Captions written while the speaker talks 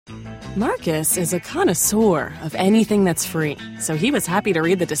Marcus is a connoisseur of anything that's free, so he was happy to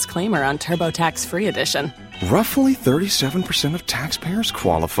read the disclaimer on TurboTax Free Edition. Roughly 37% of taxpayers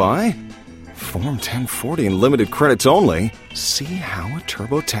qualify. Form 1040 and limited credits only. See how at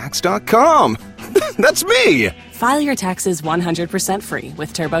TurboTax.com. That's me! File your taxes 100% free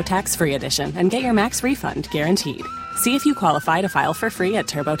with TurboTax Free Edition and get your max refund guaranteed. See if you qualify to file for free at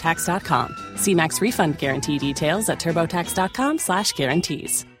TurboTax.com. See max refund guarantee details at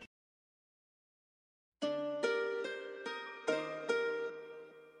TurboTax.com/guarantees.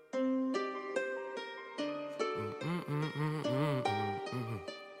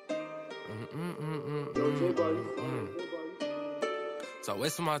 So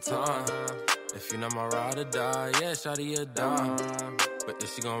wasting my time. If you not my ride or die, yeah, shawty a dime. But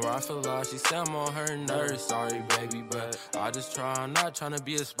if she gon' ride for life, she say I'm on her nerves. Sorry, baby, but I just try. I'm not tryna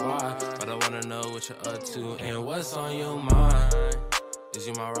be a spy, but I wanna know what you're up to and what's on your mind. Is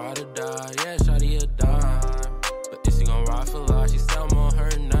you my ride or die? Yeah, shawty a dime. But if she gon' ride for life, she say I'm on her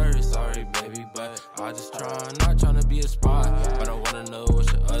nerves. Sorry, baby, but I just try. I'm not tryna be a spy, but I wanna know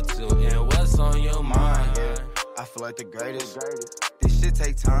what you're up to and what's on your mind. I feel like the greatest. This shit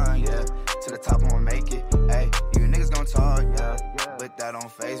take time, yeah. To the top, I'ma make it. Hey, you niggas gon' talk, yeah. But that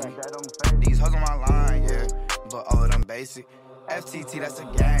don't faze me. These hoes on my line, yeah. But all of them basic. FTT, that's a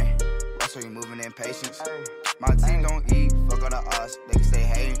gang. That's why you moving in patience. My team don't eat, fuck all the odds. They can stay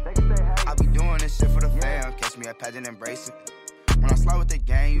hating. I be doing this shit for the fam. Catch me at pageant, embrace it. When I slide with the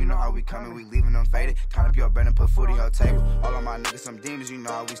gang, you know how we coming, we leaving them faded. Count up your bread and put food on your table. All of my niggas some demons, you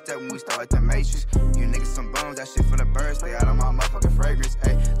know how we step when we start like the Matrix. You niggas some bums, that shit for the birds, stay out of my motherfucking fragrance.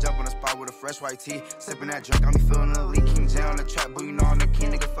 Ayy, jump on the spot with a fresh white tee, sipping that drink, got me feeling the leak. King J on the trap, but you know I'm the king,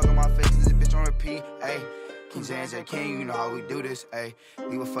 nigga fucking my face, this bitch on repeat. Ayy, King J and J King, you know how we do this. Ayy,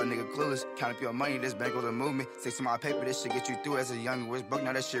 leave a fuck nigga clueless, count up your money, this bank was a movement. Stick to my paper, this shit get you through as a young rich buck,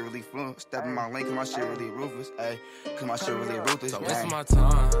 now that shit really fluent. Step in my lane, cause my shit really ruthless. Ayy, cause my shit really ruthless. So wasting my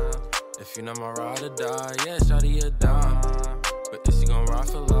time. If you not my ride or die, yeah, shawty a dime. But if she gon' ride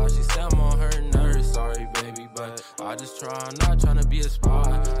for life, she say I'm on her nerves. Sorry, baby, but I just try. I'm not tryna be a spy,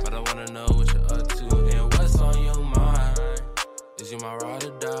 but I wanna know what you're up to and what's on your mind. Is you my ride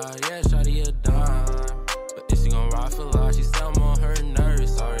or die? Yeah, shawty a dime. But if she gon' ride for life, she say I'm on her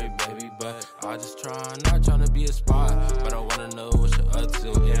nerves. Sorry, baby, but I just try. I'm not tryna be a spy, but I wanna know what you're up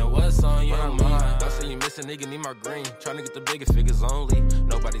to and what's on your mind. I say you miss a nigga, need my green. Tryna get the bigger figures only.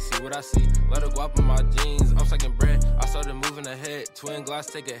 Nobody see what I see. Let her go up in my jeans. I'm sucking bread. I started moving ahead. Twin glass,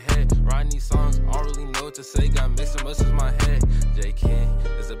 take a head. Writing these songs, I don't really know what to say. Got mixed emotions in my head. J. King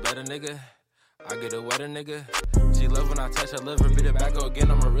is a better nigga. I get a wetter nigga. She love when I touch her liver. Beat it back, go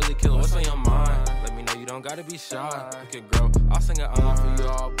again. I'ma really kill her. What's on your mind? Let me know you don't gotta be shy. You can grow. I'll sing an line for you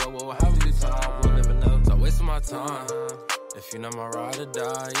all, but we'll have a good time. We'll never know. So wasting my time. If you not my ride or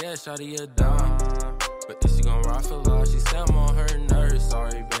die, yeah, shawty a dime. But if she gon' ride for life, she say I'm on her nerves.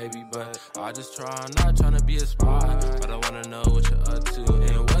 Sorry, baby, but I just try. I'm not tryna be a spy, but I wanna know what you're up to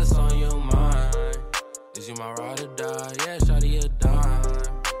and what's on your mind. Is you my ride or die? Yeah, shawty a dime.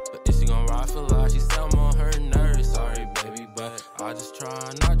 But if she gon' ride for life, she say I'm on her nerves. Sorry, baby, but I just try.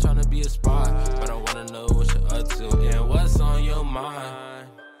 I'm not tryna be a spy, but I wanna know what you're up to and what's on your mind.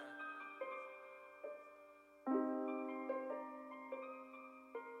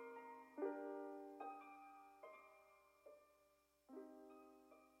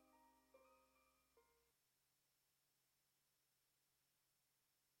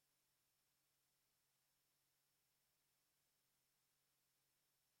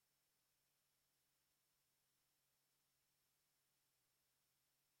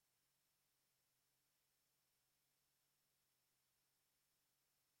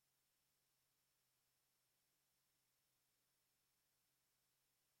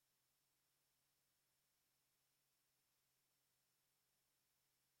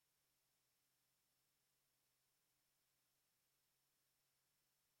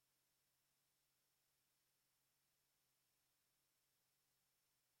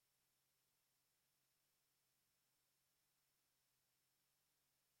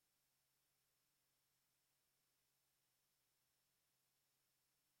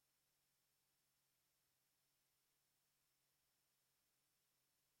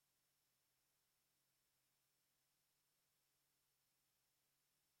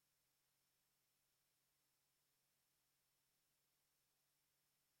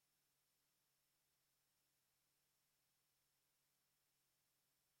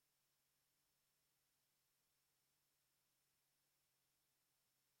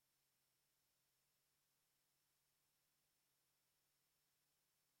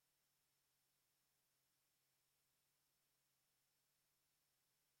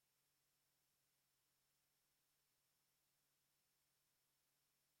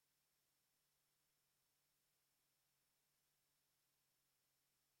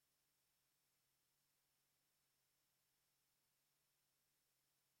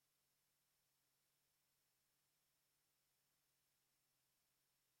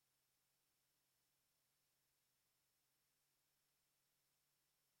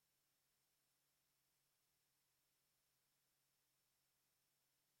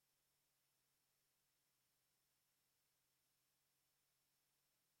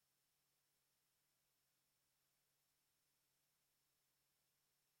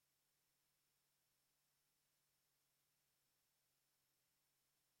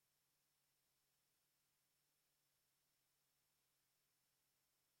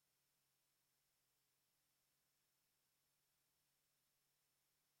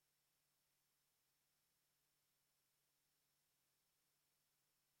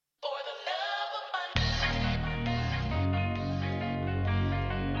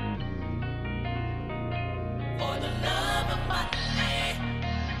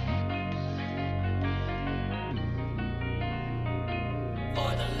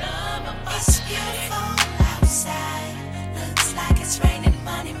 It's beautiful outside. Looks like it's raining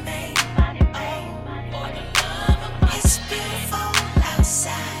money made. It's beautiful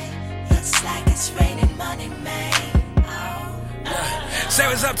outside. Looks like it's raining money made. Say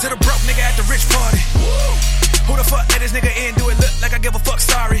what's up to the broke nigga at the rich party. Who the fuck let this nigga in? Do it look like I give a fuck?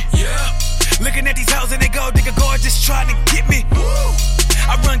 Sorry. Looking at these hoes and they go, nigga gorgeous trying to get me.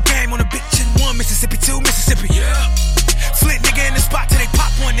 I run game on a bitch in 1 Mississippi, 2 Mississippi. Flint nigga in the spot till they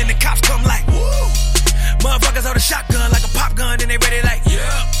pop one, then the cops come like, motherfuckers hold a shotgun like a pop gun, then they ready like,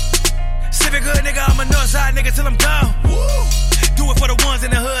 Civic good nigga, I'm a northside nigga till I'm gone. Do it for the ones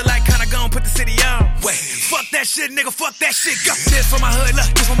in the hood, like kinda gon' put the city on. Wait, fuck that shit, nigga, fuck that shit. Go. This for my hood, look,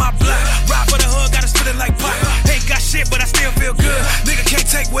 this for my blood. Ride for the hood, gotta spit it like pop. Ain't got shit, but I still feel good. Nigga can't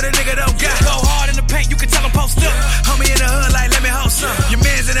take what a nigga don't got. Go hard in the paint, you can tell them post up. Homie in the hood, like, let me hold some. Your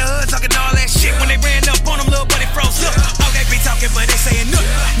mans in the hood talking all that shit. When they ran up on them, little buddy froze up. Oh, they be talking, but they saying nothing.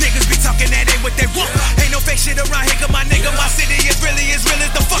 Niggas be talking, that ain't what they want. Ain't no fake shit around here, cause my nigga, my city is really as real as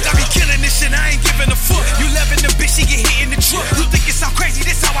the fuck. I be killing this shit, I ain't giving a fuck. You loving the bitch, she get hit in the truck. You think it's all crazy,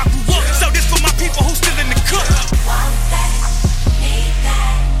 this how I grew up. So this for my people who still in the cook. Want that, need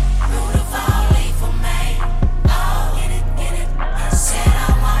that, root of all evil made. Oh, get it, I said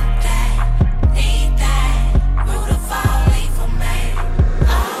I want that, need that, root of all evil made.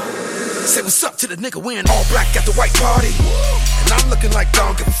 Oh. Say what's up to the nigga wearing all black at the white party. And I'm looking like I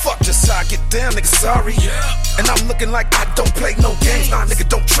don't give a fuck, just how I get down, nigga, sorry. And I'm looking like I don't play no games, nah, nigga,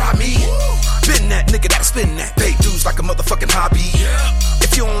 don't try me. Been that nigga that spin that, pay dues like a motherfucking hobby.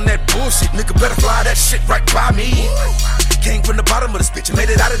 If you on that bullshit, nigga, better fly that shit right by me. Came from the bottom of this bitch and made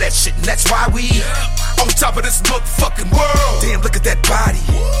it out of that shit, and that's why we on top of this motherfucking world. Damn, look at that body.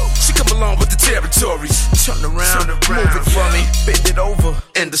 She come along with the territories. Turn around, move it for me, bend it over,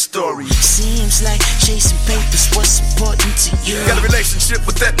 end the story. Seems like chasing papers what's important to you. Got a relationship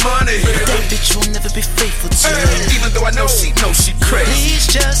with that money, but that bitch will never be faithful to you. Even though I know she crazy. Please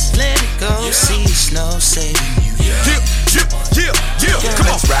just let it go, see it's no saving you. Yeah, come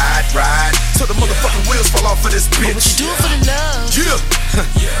on, ride, till the motherfucking wheels fall off of this bitch. What you do for the love?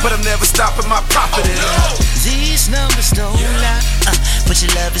 But I'm never stopping my profit. These numbers don't lie, but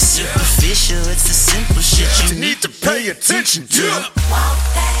your love is superficial. It's the simple shit you need to pay attention to. Want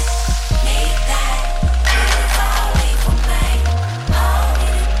that, need that, root of all evil made. Oh,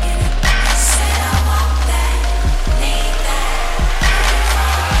 get it, I said I want that, need that, root of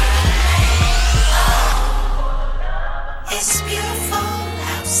all evil made. Oh, it's beautiful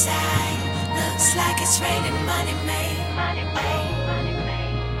outside. Looks like it's raining money made.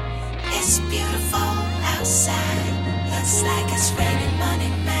 It's beautiful outside. Looks like it's raining money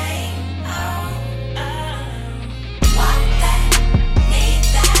made. Want that, need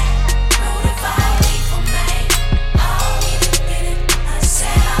that, root of all evil made. Oh, get it, I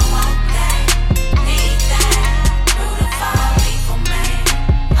said I want that, need that, root of all evil made.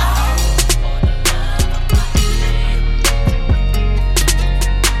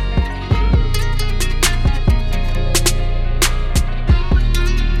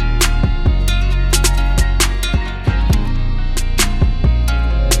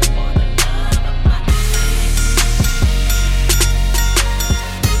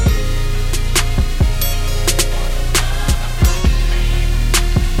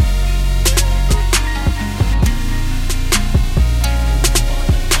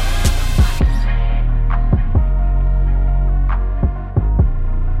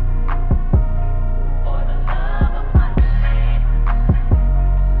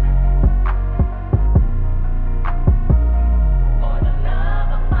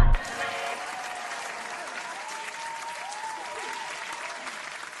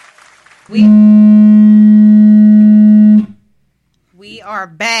 We are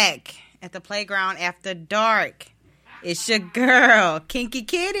back at the Playground After Dark. It's your girl, Kinky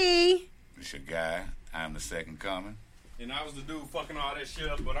Kitty. It's your guy. I'm the second coming. And I was the dude fucking all that shit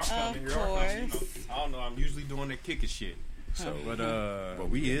up, but I'm coming here. I don't know. I'm usually doing that kicking shit. So, but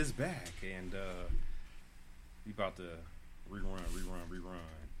we is back, and we about to rerun.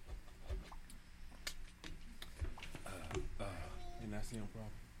 And that's the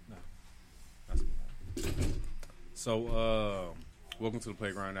problem. No, that's the So, welcome to the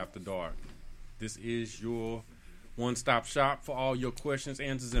Playground After Dark. This is your one-stop shop for all your questions,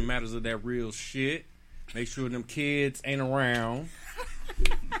 answers, and matters of that real shit. Make sure them kids ain't around.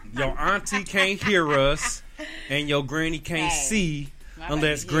 Your auntie can't hear us, and your granny can't see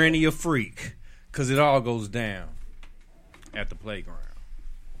unless granny a freak, because it all goes down at the playground.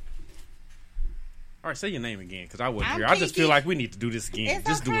 All right, say your name again, because I wasn't I'm here. I just Kiki. feel like we need to do this again. It's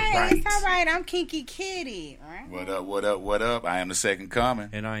Just okay. do it right. It's all right. I'm Kinky Kitty. Right? What up, what up, what up? I am the second coming.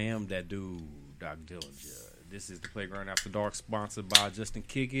 And I am that dude, Doc Dillinger. This is the Playground After Dark, sponsored by Justin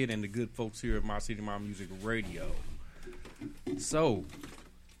Kick It and the good folks here at My City, My Music Radio. So,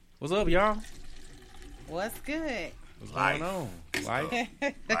 what's up, y'all? What's good? What's Life. going on? Life?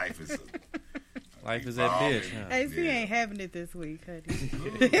 Life is Life is that bitch, huh? Hey, she ain't having it this week,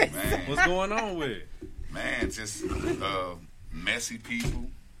 honey. man. What's going on with it? Man, just messy people,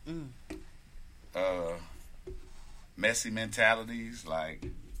 messy mentalities. Like,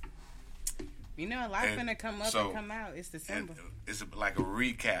 You know, a lot And finna come up so- and come out. It's December. it's like a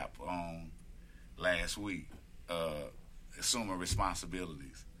recap on last week. Assuming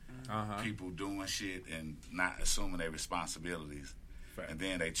responsibilities. Uh-huh. People doing shit and not assuming their responsibilities, Fact. and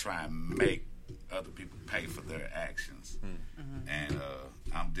then they try and make other people pay for their actions. And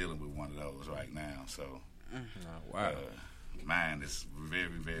I'm dealing with one of those right now. So Oh, wow. mine is very,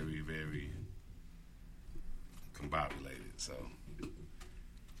 very, very combobulated. So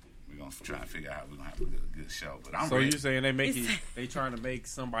we're gonna try and figure out how we're gonna have a good show. But I'm So ready. you saying they trying to make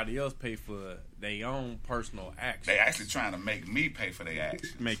somebody else pay for their own personal actions? They actually trying to make me pay for their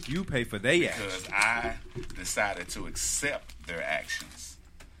actions. Make you pay for their actions. Because I decided to accept their actions.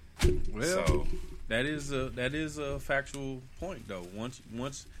 Well, So that is a factual point though. Once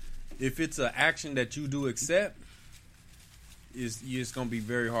if it's an action that you do accept, it's gonna be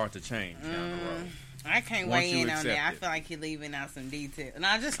very hard to change down the road. I can't Once weigh you in on accept that. I it. feel like you're leaving out some details. And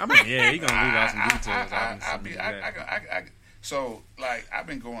I just, I mean, yeah, he gonna leave out some details. So, like, I've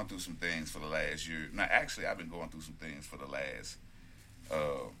been going through some things for the last year. Now, actually, I've been going through some things for the last,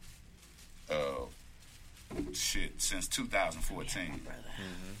 since 2014.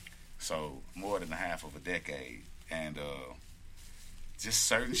 So, more than a half of a decade. And just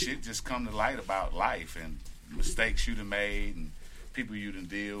certain shit just come to light about life and mistakes you done made and people you done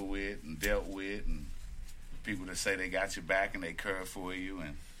deal with and dealt with and people that say they got your back and they care for you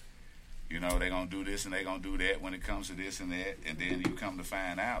and you know they gonna do this and they gonna do that when it comes to this and that, and then you come to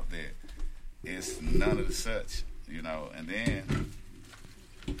find out that it's none of the such, you know, and then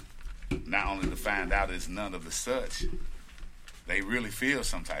not only to find out it's none of the such, they really feel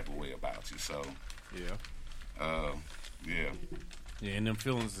some type of way about you. So yeah, and them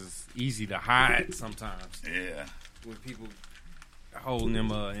feelings is easy to hide sometimes. yeah, With people holding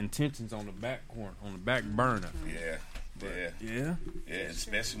them intentions on the back corner, on the back burner. yeah, yeah. Yeah. Yeah,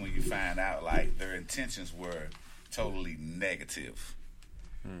 especially when you find out like their intentions were totally negative.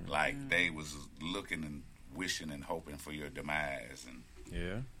 Like they was looking and wishing and hoping for your demise and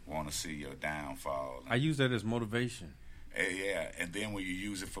Yeah. want to see your downfall. I use that as motivation. Yeah, and then when you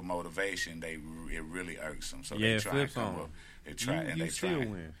use it for motivation, it really irks them. So Yeah, they it try and flips come on up. them. They try and You they still try.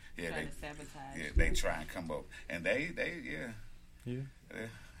 win. Yeah, try to sabotage. yeah, they try and come up, and they Yeah.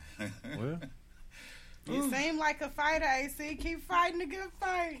 yeah. Well, You seem like a fighter, AC. Keep fighting a good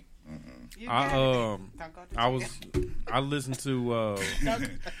fight. You got it. Don't go to jail. I listened to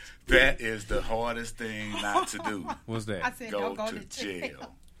That is the hardest thing not to do. what's that? I said, Go don't go to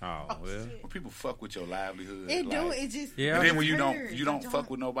jail. Oh well. When people fuck with your livelihood, It like, do. It just. Yeah. and then when hurts. you don't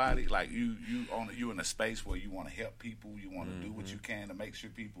fuck with nobody, like you in a space where you want to help people, you want to do what you can to make sure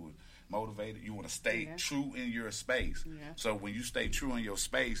people are motivated. You want to stay true in your space. Yeah. So when you stay true in your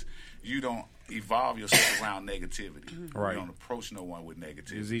space, you don't evolve yourself around negativity. Right. You don't approach no one with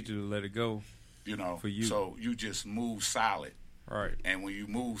negativity. It's easy to let it go. You know, for you. So you just move solid. Right. And when you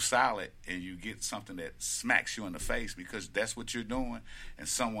move solid and you get something that smacks you in the face because that's what you're doing and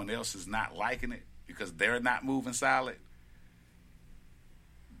someone else is not liking it because they're not moving solid,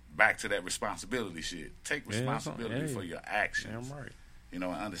 back to that responsibility shit. Take responsibility for your actions. Damn right. You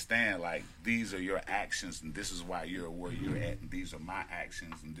know, and understand, like, these are your actions and this is why you're where you're at and these are my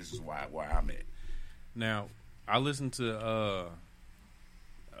actions and this is where I'm at. Now, I listened to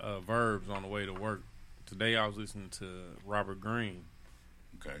Verbs on the way to work. Today I was listening to Robert Greene.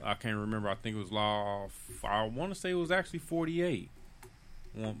 Okay. I can't remember. I think it was I want to say it was actually 48.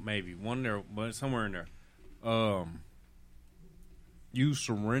 One there, but somewhere in there. Use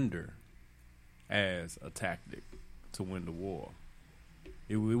surrender as a tactic to win the war.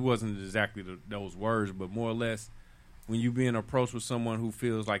 It wasn't exactly those words, but more or less, when you being approached with someone who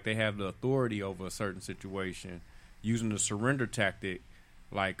feels like they have the authority over a certain situation, using the surrender tactic,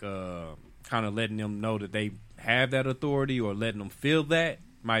 like kind of letting them know that they have that authority or letting them feel that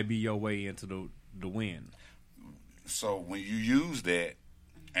might be your way into the win. So when you use that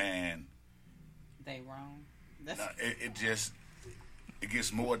and They wrong. it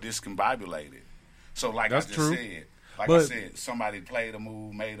gets more discombobulated. So like That's I just true. said, Like But- I said, somebody played a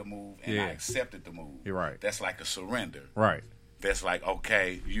move, made a move, and I accepted the move. You're right. That's like a surrender. Right. That's like,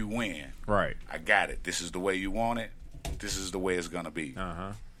 okay, you win. Right. I got it. This is the way you want it. This is the way it's going to be.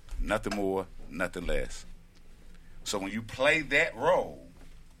 Uh-huh. Nothing more, nothing less. So when you play that role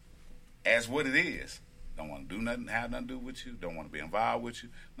as what it is, don't want to do nothing, have nothing to do with you, don't want to be involved with you,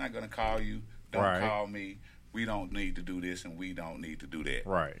 not going to call you, don't Right. call me, we don't need to do this and we don't need to do that.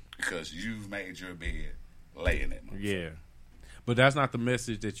 Right. Because you've made your bed, lay in it. Yeah. But that's not the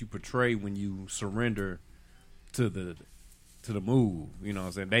message that you portray when you surrender to the move. You know what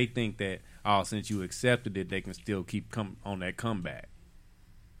I'm saying? They think that, oh, since you accepted it, they can still keep on that comeback.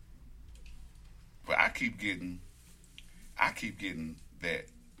 But I keep getting that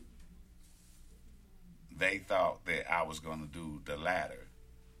they thought that I was going to do the latter,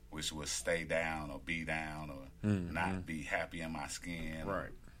 which was stay down or be down or not be happy in my skin. Right.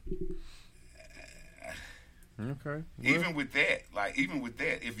 Okay. Even with that,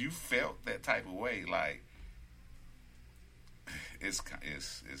 if you felt that type of way, like it's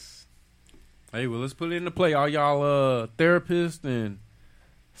Hey, well, let's put it into play. All y'all therapists and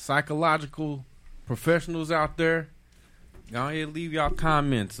psychological professionals out there, go ahead, leave y'all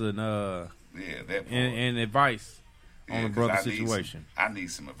comments and and advice on the brother situation. I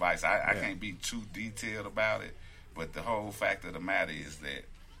need some advice. I can't be too detailed about it, but the whole fact of the matter is that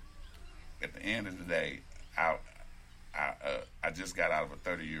at the end of the day, I just got out of a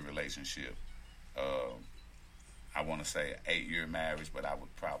 30-year relationship. I want to say 8-year marriage, but I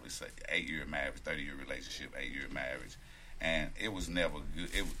would probably say 8-year marriage, 30-year relationship, 8-year marriage, and it was never good.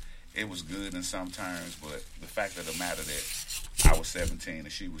 It was good in some terms, but the fact of the matter that I was 17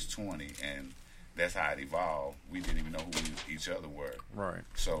 and she was 20, and that's how it evolved. We didn't even know who each other were. Right.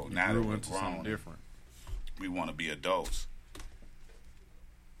 So You now that grew we're into something grown, different. we want to be adults.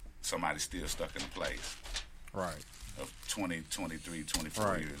 Somebody's still stuck in a place. Right. Of 20, 23, 24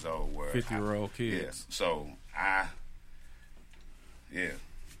 Right. years old. 50-year-old kids. Yes. So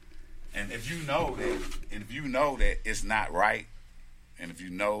and if you know that it's not right, and if you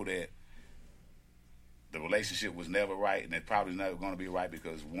know that the relationship was never right, and it's probably never going to be right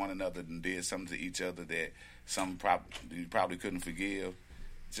because one another did something to each other that you probably couldn't forgive,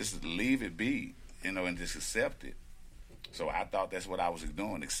 just leave it be, and just accept it. So I thought that's what I was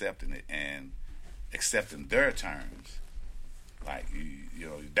doing, accepting it and accepting their terms. Like,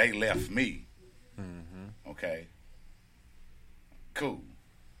 they left me. Mm-hmm. Okay. Cool.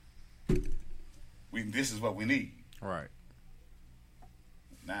 This is what we need. Right.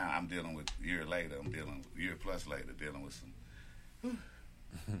 Now I'm dealing with a year plus later, dealing with some.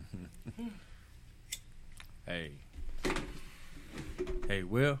 Hey,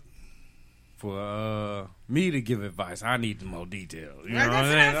 Will. For me to give advice, I need more detail. You know what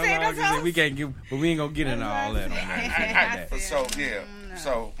I'm saying? We can't give, but we ain't gonna get into all that on that.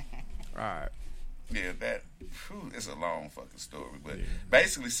 So, right. Yeah, it's a long fucking story, but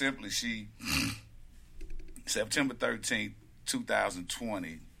basically, simply, September 13th,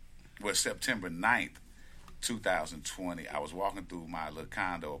 2020, September 9th, 2020, I was walking through my little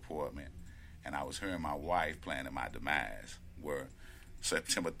condo apartment, and I was hearing my wife planning my demise, where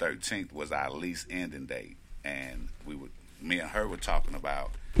September 13th was our lease ending date, and me and her were talking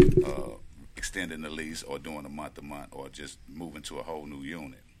about extending the lease or doing a month-to-month or just moving to a whole new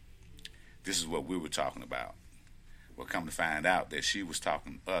unit. This is what we were talking about. Well, come to find out that she was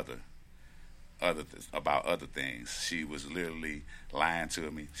talking about other things. She was literally lying to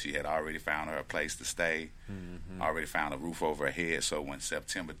me. She had already found her a place to stay, already found a roof over her head. So when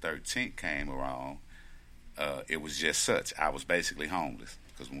September 13th came around, it was just such. I was basically homeless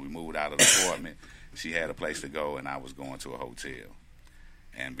because when we moved out of the apartment, she had a place to go, and I was going to a hotel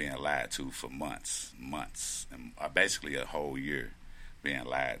and being lied to for months, and basically a whole year being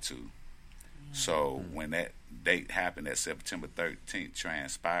lied to. So when that date happened, that September 13th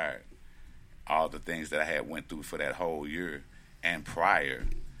transpired, all the things that I had went through for that whole year and prior,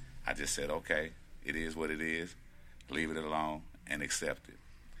 I just said, okay, it is what it is, leave it alone and accept it.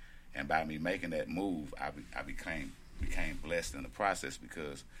 And by me making that move, I became blessed in the process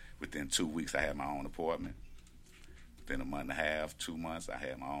because within 2 weeks I had my own apartment. Within a month and a half, 2 months, I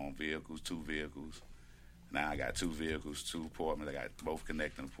had my own vehicles, 2 vehicles. Now I got 2 vehicles, 2 apartments. I got both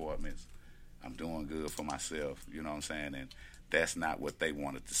connecting apartments. I'm doing good for myself, you know what I'm saying? And that's not what they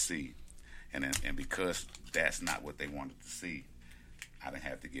wanted to see. And because that's not what they wanted to see, I didn't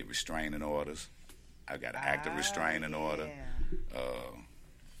have to get restraining orders. I got an active restraining order.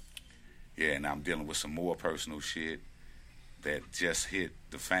 And I'm dealing with some more personal shit that just hit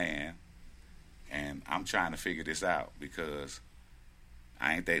the fan. And I'm trying to figure this out because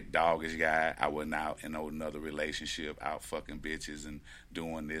I ain't that doggish guy. I wasn't out in another relationship, out fucking bitches and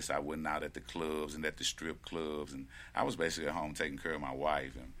doing this. I wasn't out at the clubs and at the strip clubs. And I was basically at home taking care of my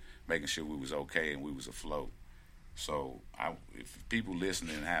wife and making sure we was okay and we was afloat. So if people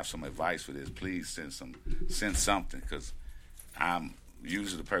listening and have some advice for this, please send something, because I'm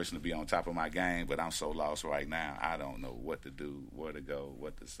usually the person to be on top of my game, but I'm so lost right now. I don't know what to do, where to go,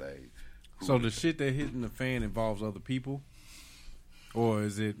 what to say. So the shit that hitting the fan involves other people? Or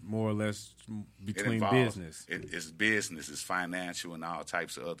is it more or less between business? It's business, it's financial, and all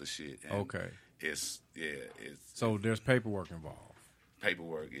types of other shit. And okay. So there's paperwork involved.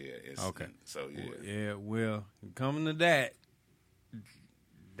 Paperwork, yeah. Okay. So yeah. Yeah. Well, coming to that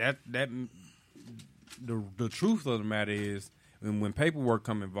the truth of the matter is, when paperwork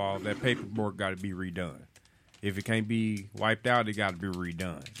come involved, that paperwork got to be redone. If it can't be wiped out, it got to be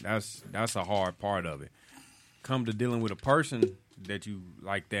redone. That's a hard part of it. Come to dealing with a person that you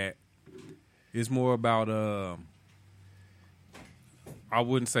like that, it's more about I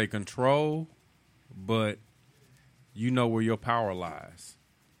wouldn't say control, but you know where your power lies,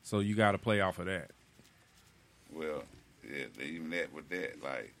 so you got to play off of that. Well, yeah, even that with that,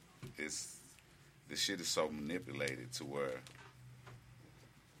 like, this shit is so manipulated to where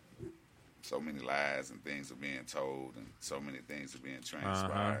so many lies and things are being told, and so many things are being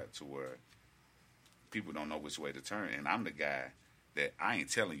transpired to where people don't know which way to turn. And I'm the guy that I ain't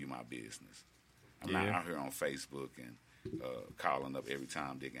telling you my business. I'm not out here on Facebook and calling up every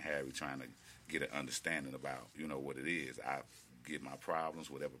time Dick and Harry trying to get an understanding about, what it is. I get my problems,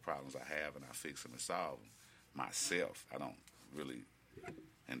 whatever problems I have, and I fix them and solve them myself. I don't really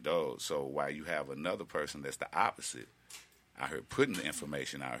indulge. So while you have another person that's the opposite out here putting the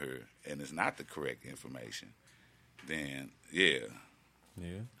information out here and it's not the correct information, then yeah.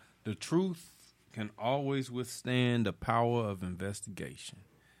 The truth can always withstand the power of investigation.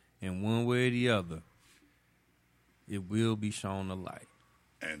 In one way or the other, it will be shown the light.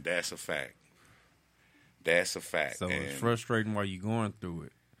 And that's a fact. That's a fact. So it's frustrating while you're going through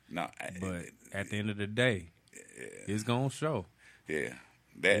it. No, but at the end of the day, it's going to show. Yeah.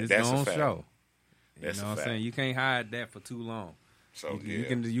 It's that's going a to fact. show. That's you know a what I'm fact. saying? You can't hide that for too long. So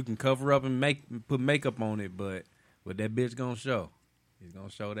you can cover up and put makeup on it, but what that bitch going to show, it's going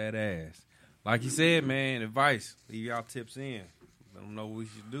to show that ass. Like you said, man, advice. Leave y'all tips in. Let them know what we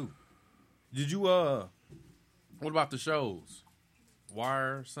should do. Did you, what about the shows?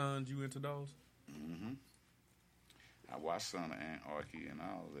 Wire, Sons, you into those? Mm-hmm. I watched Sons of Anarchy and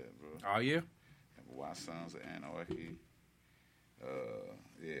all that, bro. Oh, yeah? I watched Sons of Anarchy.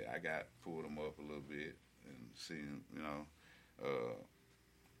 I got pulled them up a little bit and seen,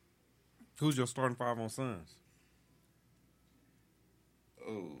 Who's your starting five on Sons?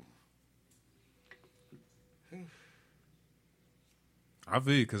 I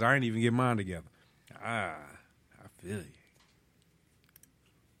feel you, because I ain't even get mine together. I feel you.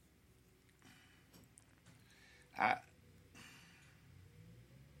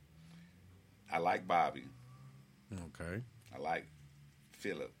 I like Bobby. Okay. I like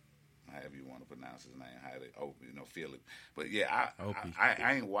Philip, however you want to pronounce his name, Philip. But yeah,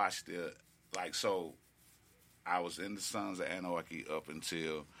 I ain't watched it. Like, so I was in the Sons of Anarchy up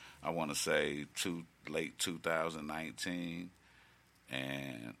until, I want to say, late 2019.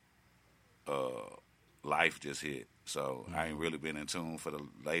 And life just hit. So I ain't really been in tune for the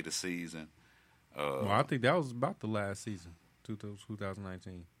latest season. Well, I think that was about the last season,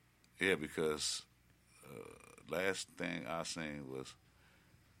 2019. Yeah, because last thing I seen was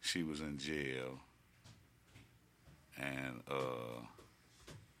she was in jail, and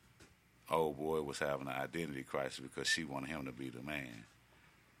old boy was having an identity crisis because she wanted him to be the man,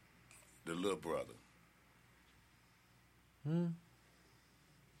 the little brother.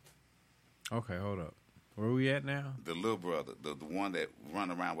 Okay, hold up. Where are we at now? The little brother, the one that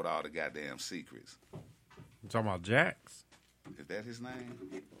run around with all the goddamn secrets. You talking about Jax? Is that his name? I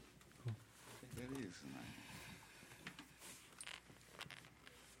think that is his name.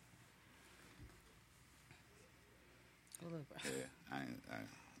 Yeah, I'm in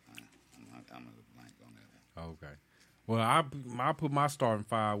a blank on that one. Okay. Well, I put my starting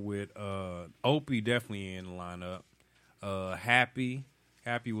five with Opie definitely in the lineup. Happy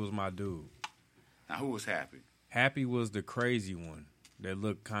was my dude. Now, who was Happy? Happy was the crazy one that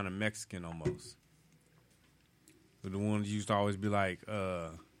looked kind of Mexican almost. But the ones used to always be like,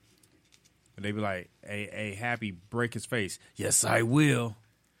 they be like, hey, Happy, break his face. Yes, I will.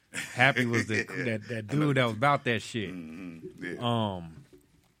 Happy was that dude that was about that shit. Mm-hmm. Yeah.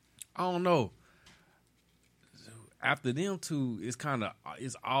 I don't know. After them two,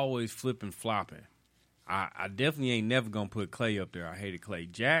 it's always flipping flopping. I definitely ain't never gonna put Clay up there. I hated Clay.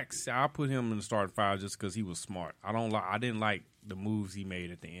 Jax, I'll put him in the starting five just because he was smart. I didn't like the moves he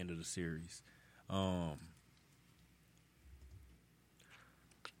made at the end of the series. I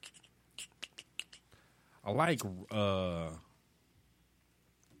like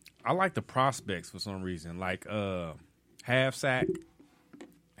the prospects for some reason. Like Half Sack.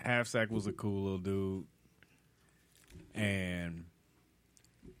 Half Sack was a cool little dude. And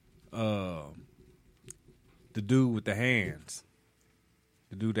the dude with the hands.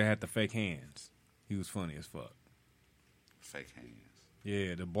 The dude that had the fake hands. He was funny as fuck. Fake hands.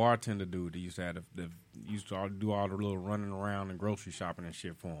 Yeah, the bartender dude that used to have used to do all the little running around and grocery shopping and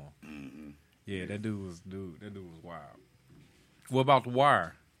shit for him. Mm-hmm. Yeah, that dude was wild. What about The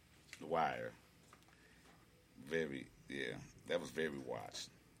Wire? The Wire. That was very watched.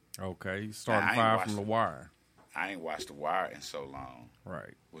 Okay, starting five from The Wire. I ain't watched The Wire in so long.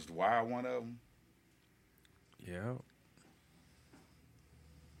 Right. Was The Wire one of them? Yeah.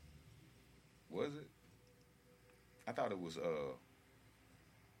 Was it? I thought it was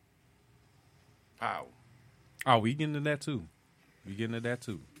Power. Oh, we getting into that too.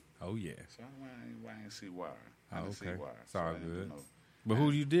 Oh yeah. So I ain't see Wire. I didn't see Okay. Wire. It's all I didn't good. know. But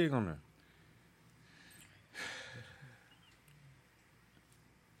who do you dig on there?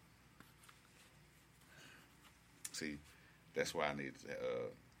 See, that's why I need to,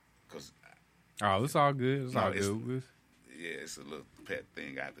 cause. Oh, it's all good. It's all good. Yeah, it's a little pet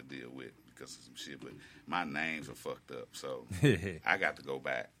thing I have to deal with because of some shit. But my names are fucked up, so I got to go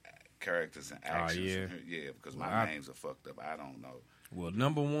back. Characters and actions. Oh, yeah. Because my names are fucked up. I don't know. Well,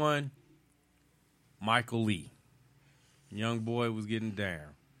 number one, Michael Lee. Young boy was getting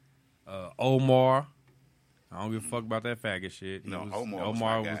down. Omar. I don't give a fuck about that faggot shit.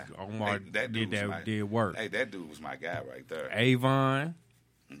 Omar did work. Hey, that dude was my guy right there. Avon.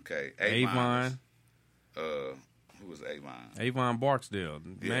 Okay. Avon. Who was Avon? Avon Barksdale,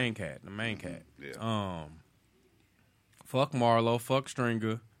 the main cat. Yeah. Fuck Marlo. Fuck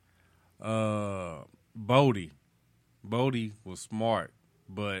Stringer. Bodie. Bodie was smart,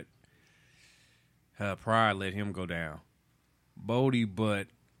 but her pride let him go down. Bodie, but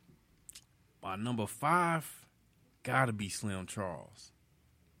my number 5 gotta be Slim Charles.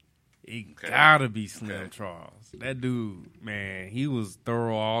 Gotta be Slim Charles. That dude, man, he was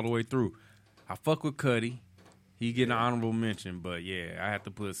thorough all the way through. I fuck with Cuddy. He get an honorable mention, but yeah, I have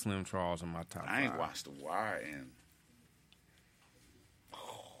to put Slim Charles in my top 5. I ain't watched The Wire in.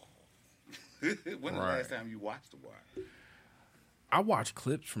 When the last time you watched The Wire? I watch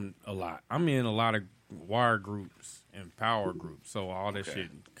clips from a lot. I'm in a lot of Wire groups and Power groups, so all that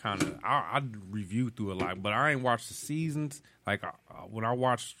shit kind of I review through a lot, but I ain't watched the seasons. Like when I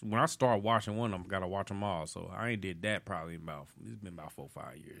start watching one of them, gotta watch them all. So I ain't did that probably it's been about 4 or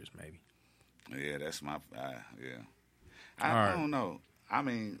 5 years maybe. Yeah, that's my I don't know. I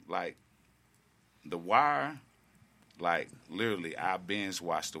mean, like The Wire, like literally, I binge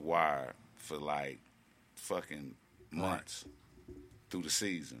watched The Wire for like fucking months through the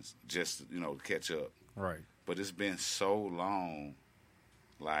seasons, just to catch up. Right. But it's been so long.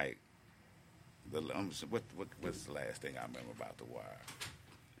 Like what's the last thing I remember about The Wire?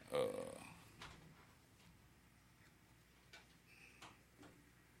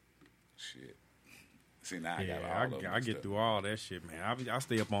 Shit. See, now I got all of them. I get through all that shit, man. I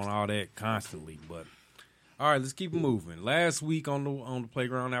stay up on all that constantly. But all right, let's keep it moving. Last week on the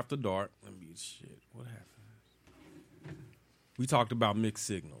Playground After Dark, what happened? We talked about mixed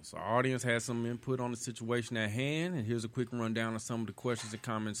signals. Our audience had some input on the situation at hand, and here's a quick rundown of some of the questions and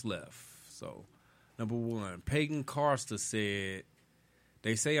comments left. So, number 1, Peyton Carster said,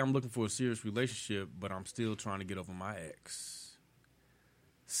 "They say I'm looking for a serious relationship, but I'm still trying to get over my ex."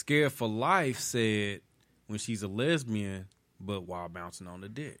 Scared for Life said, "When she's a lesbian, but while bouncing on the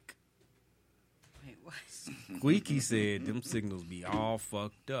dick." Wait, what? Squeaky said, "Them signals be all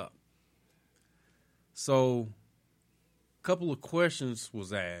fucked up." So, a couple of questions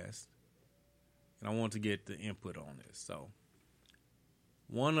was asked, and I want to get the input on this. So,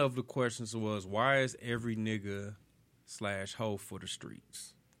 one of the questions was, why is every nigga / hoe for the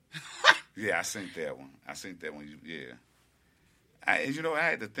streets? Yeah, I seen that one. I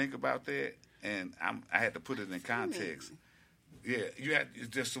had to think about that, and I had to put it in context. Yeah, you had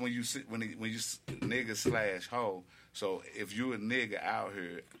just when you nigga / hoe. So if you're a nigga out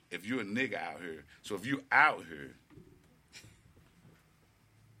here, so if you out here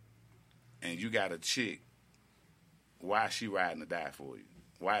and you got a chick, why is she riding to die for you?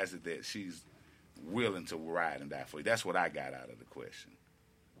 Why is it that she's willing to ride and die for you? That's what I got out of the question.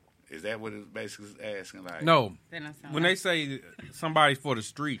 Is that what it's basically asking? Like, no. When they say somebody for the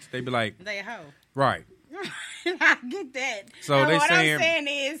streets, they be like, they a hoe. Right. I get that. So and they what saying, I'm saying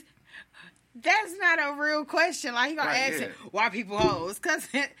is, that's not a real question. Like, you gonna ask it, why people hoes?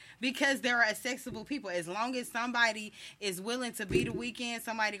 Because there are accessible people. As long as somebody is willing to be the weekend,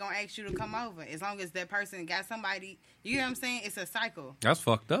 somebody gonna ask you to come over. As long as that person got somebody, you know what I'm saying? It's a cycle. That's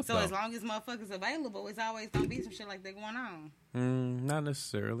fucked up. So though. as long as motherfuckers available, it's always gonna be some shit like that going on. Not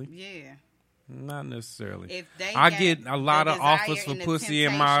necessarily. Yeah. Not necessarily. If they I get a lot of offers for and the pussy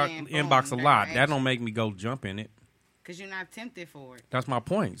in my temptation, inbox a boom, lot. they're That don't make me go jump in it. Because you're not tempted for it. That's my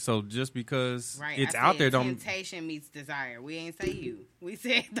point. So just because Right. it's I out said there, don't. temptation meets desire. We ain't say you. We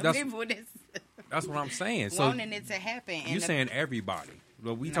said the That's- people that's That's what I'm saying. So wanting it to happen. you're saying everybody.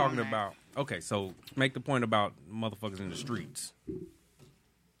 But we No, talking I'm not. about. Okay, so make the point about motherfuckers in the streets.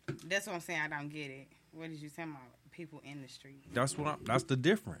 That's what I'm saying. I don't get it. What did you say about people in the street? That's that's the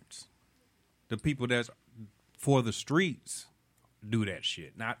difference. The people that's for the streets do that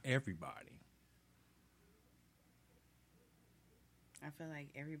shit. Not everybody. I feel like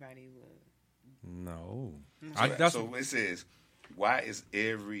everybody would. No. So it says, why is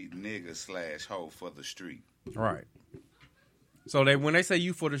every nigga / hoe for the street? Right. So when they say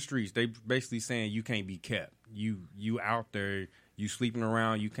you for the streets, they basically saying you can't be kept. You out there, you sleeping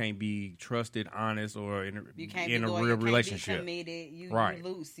around, you can't be trusted, honest, or in a loyal, real can't relationship. Be committed. You Right.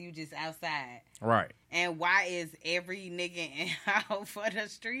 loose. You just outside. Right. And why is every nigga out for the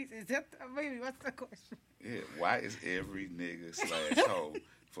streets? Is that maybe what's the question? Yeah, why is every nigga / hoe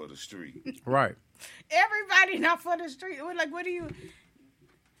for the street? Right. Everybody not for the street. Like, what do you?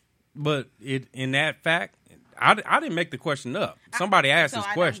 But in that fact, I didn't make the question up. Somebody asked this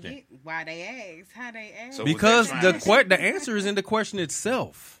question. Don't get why they asked? How they asked? So because the answer is in the question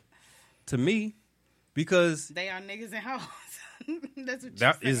itself. To me, because they are niggas and hoes. That's what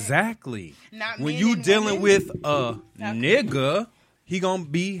that you're saying. Exactly. Not when men you and dealing women. with a nigga, he gonna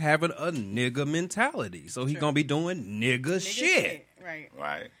be having a nigga mentality. So he gonna be doing nigga shit.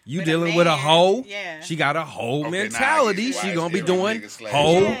 Right. You But dealing a with a man, hoe? yeah. She got a hoe Okay, now I mentality. get it. She Why gonna is be every doing nigga /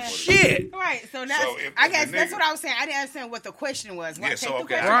 hoe hoe for the shit. Right. So that's. So if I the guess that's nigga- what I was saying. I didn't understand what the question was. Yeah, Take so, the okay,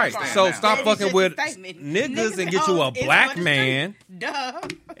 question Right. apart. So now. stop It's fucking just with a statement. niggas and get you a hoes is black for the man, street. Duh.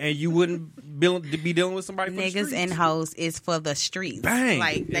 and you wouldn't be dealing with somebody for the Niggas streets. and hoes is for the streets. Bang.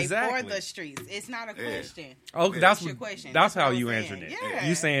 Like they Exactly. for the streets. It's not a question. Okay, What's your question? that's what how I was you saying. answered it. Yeah.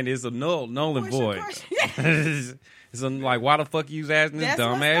 You saying it's a null and What's your void. question? It's like, why the fuck you was asking this That's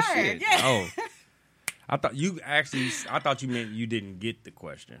dumb what's ass there. shit? Yeah. Oh, I thought you meant you didn't get the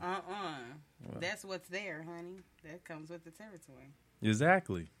question. That's what's there, honey. That comes with the territory.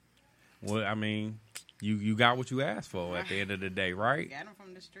 Exactly. Well, I mean, you got what you asked for at the end of the day, right? Got them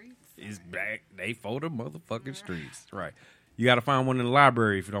from the streets. It's back. They for the motherfucking streets, right? You got to find one in the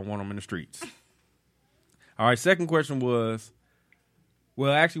library if you don't want them in the streets. All right. Second question was,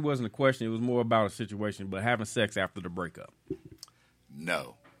 well, actually, wasn't a question. It was more about a situation, but having sex after the breakup.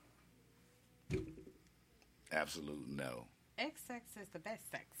 No. Absolute no. Sex is the best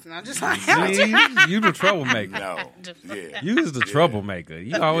sex. And I'm just like, You the troublemaker. No. Yeah. You was the troublemaker.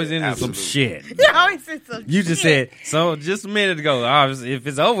 You always into some shit. you always said some You just shit. said, so just a minute ago, if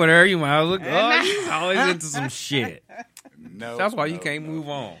it's over there, you might as well look. Oh, you always into some shit. No. That's why you no, can't no. move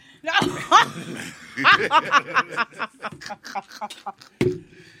on.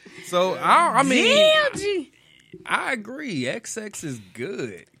 So, I mean, Damn, G. I agree. XX is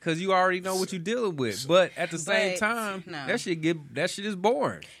good because you already know what you're dealing with. But at the same But, time, no. that shit is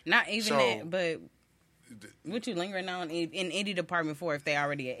boring. Not even So- that, but what you lingering on in any department for if they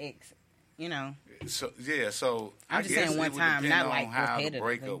already an ex, you know? So yeah, so I'm I just guess saying one it would time, depend not on like how the repetitive.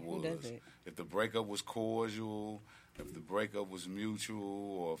 breakup Who does was. it? If the breakup was cordial, if the breakup was mutual,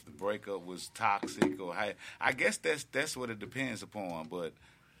 or if the breakup was toxic, or how, I guess that's what it depends upon. But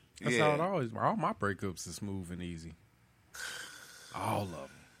That's yeah, how it always. All my breakups are smooth and easy. All of them.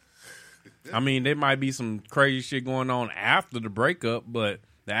 I mean, there might be some crazy shit going on after the breakup, but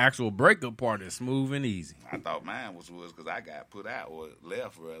the actual breakup part is smooth and easy. I thought mine was because I got put out or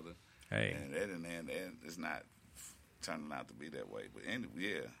left rather. Hey. And that and it's not turning out to be that way. But anyway,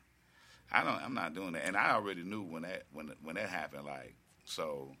 yeah, I'm not doing that, and I already knew when that happened. Like,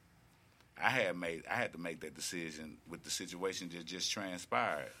 so I had to make that decision with the situation that just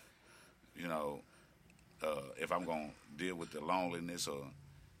transpired. You know, if I'm gonna deal with the loneliness or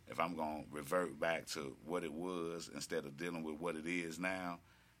if I'm gonna revert back to what it was instead of dealing with what it is now.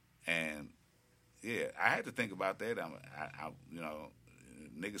 And yeah, I had to think about that. I you know,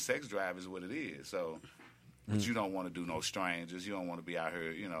 nigga, sex drive is what it is. So, but you don't want to do no strangers. You don't want to be out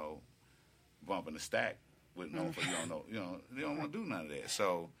here, you know, bumping the stack with no. You don't want to do none of that.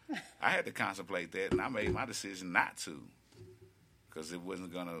 So, I had to contemplate that, and I made my decision not to, because it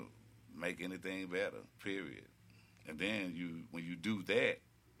wasn't gonna make anything better. Period. And then when you do that,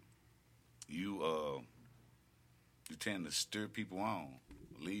 you tend to stir people on,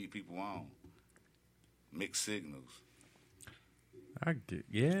 lead people on, mixed signals. I get,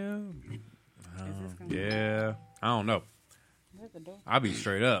 yeah. Yeah. I don't know. I'll be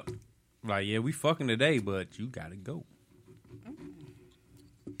straight up. Like, yeah, we fucking today, but you gotta go.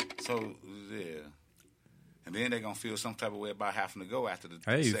 So, yeah. And then they're gonna feel some type of way about having to go after the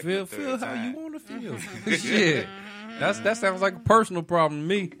Hey, second feel or third how time. you wanna feel. Shit. That sounds like a personal problem to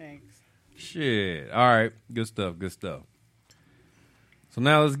me. Thanks. Shit. All right. Good stuff. So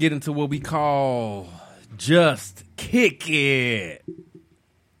now let's get into what we call Just Kick It.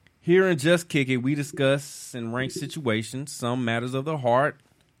 Here in Just Kick It, we discuss and rank situations, some matters of the heart,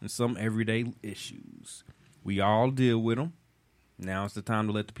 and some everyday issues. We all deal with them. Now it's the time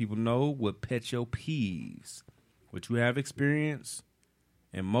to let the people know what pet your peeves, what you have experienced,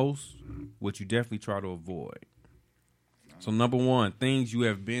 and most, what you definitely try to avoid. So number 1, things you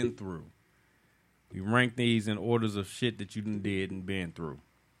have been through. We rank these in orders of shit that you done did and been through.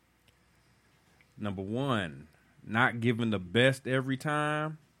 Number 1, not giving the best every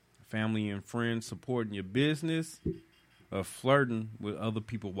time. Family and friends supporting your business, or flirting with other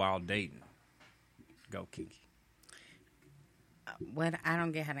people while dating. Go, Kiki. What I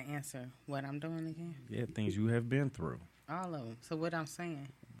don't get how to answer what I'm doing again. Yeah, things you have been through. All of them. So what I'm saying.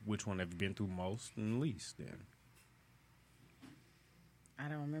 Which one have you been through most and least? Then I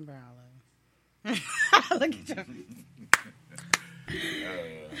don't remember all of them. Look at you.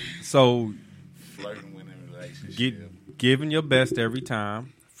 So Flirting with a relationship. Giving your best every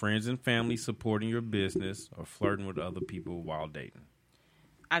time. Friends and family supporting your business, or flirting with other people while dating.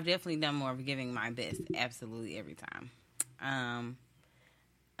 I've definitely done more of giving my best absolutely every time.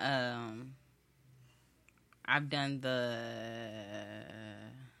 I've done the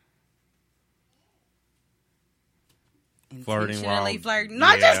intentionally flirting.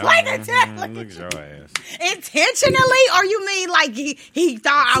 Not just like intentionally. Look at your ass. Intentionally, or you mean like he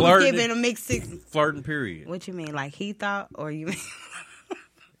thought I was giving a mixed signal? Flirting, period. What you mean, like he thought, or you mean?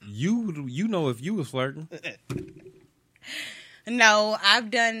 You know if you was flirting. No,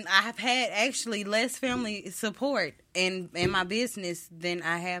 I've had actually less family support in my business than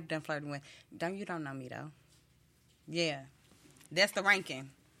I have done flirting with. You don't know me though. Yeah. That's the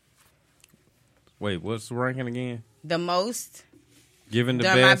ranking. Wait, what's the ranking again? The most. Giving the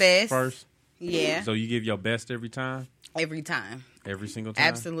done my best first? Yeah. So you give your best every time? Every time. Every single time?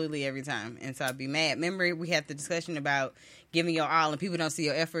 Absolutely every time. And so I'd be mad. Remember we had the discussion about giving your all and people don't see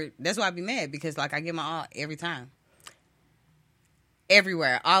your effort. That's why I'd be mad, because like I give my all every time.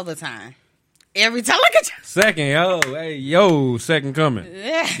 Everywhere, all the time. Every time. Look at you. Second, second coming.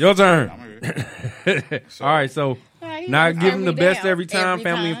 Your turn. All right, so not giving the best every time,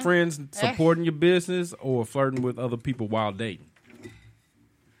 family and friends supporting your business, or flirting with other people while dating.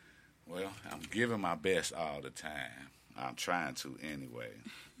 Well, I'm giving my best all the time. I'm trying to anyway.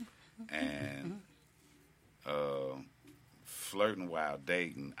 And flirting while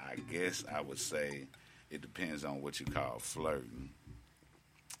dating, I guess I would say it depends on what you call flirting.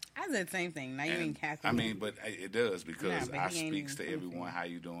 I said the same thing. Now you ain't calculating. I mean, but it does, because I speaks to everyone. How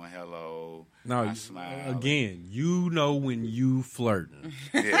you doing? Hello. No, I smile. Again, you know when you flirting.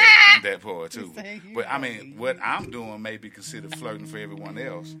 Yeah, that part too. But I mean, what I'm doing may be considered flirting for everyone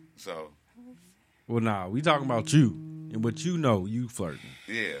else. So. Well, nah, we talking about you and what you know you flirting.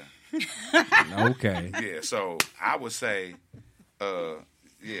 Yeah. Okay. Yeah. So I would say,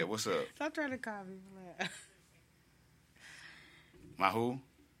 yeah. What's up? Stop trying to call me. My who?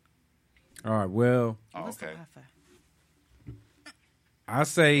 All right, well, okay. I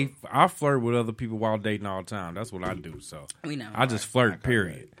say I flirt with other people while dating all the time. That's what I do. So we know. I just flirt,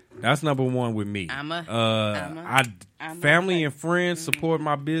 period. That's number 1 with me. Family and friends support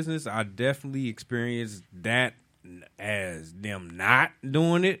my business. I definitely experience that as them not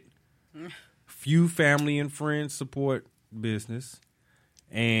doing it. Few family and friends support business,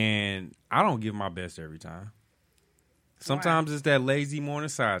 and I don't give my best every time. Sometimes it's that lazy morning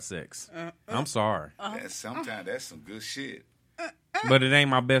side sex. I'm sorry. Sometimes that's some good shit. But it ain't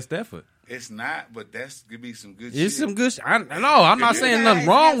my best effort. It's not, but that's could be some good shit. It's some good shit. I'm not saying nothing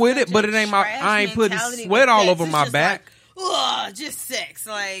wrong with it, but it ain't I ain't putting sweat all over my back. Like, just sex.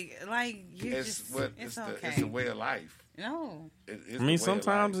 Like you're it's okay. It's a way of life. No. I mean,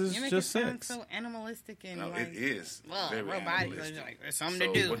 sometimes it's just sex. So animalistic and it is. Very animalistic. Like there's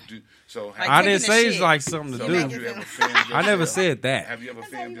something to do. Like I didn't say it's like something to do. I never said that. Have you ever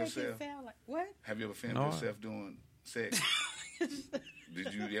filmed yourself? What? Have you ever filmed yourself doing sex?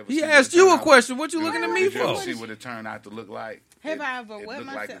 Did you ever? He see asked what it you a turned out- question. What you looking at me Did you ever for? see what it turned out to look like? Have I ever It what looked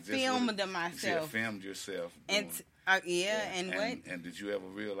myself? it just Filmed what it- myself. Yeah, filmed yourself. And doing- and what? And did you ever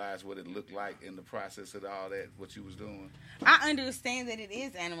realize what it looked like in the process of all that? What you was doing? I understand that it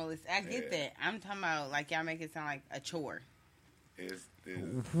is animalistic. I get Yeah. that. I'm talking about like y'all make it sound like a chore. It's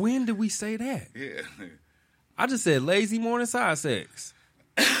When did we say that? yeah. I just said lazy morning side sex.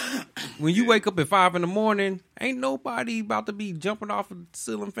 When you wake up at 5 in the morning, ain't nobody about to be jumping off a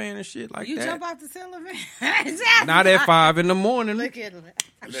ceiling fan and shit like You that. jump off the ceiling fan? Not at 5 in the morning. Look at it.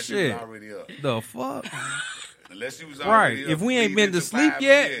 Unless Shit. you was already up. The fuck? Unless you was Right. already up. If we ain't leading been into to sleep 5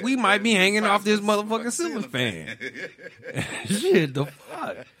 yet, years, we might be yeah, hanging off this fucking motherfucking ceiling fan. Shit, the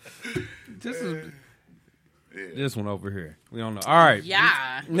fuck? This one over here. We don't know. All right.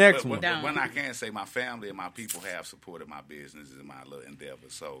 Yeah. Next But one. when I can say my family and my people have supported my business and my little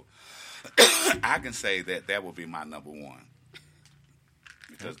endeavors, so I can say that that will be my number one.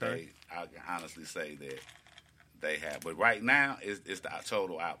 Because I can honestly say that they have. But right now, it's the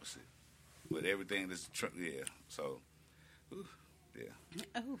total opposite. With everything that's, so,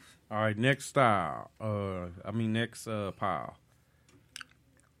 yeah. All right, next style. Next pile.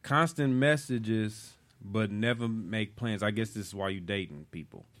 Constant messages, but never make plans. I guess this is why you dating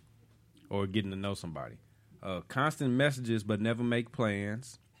people or getting to know somebody. Constant messages, but never make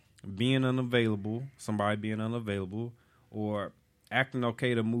plans. Being unavailable, somebody being unavailable, or acting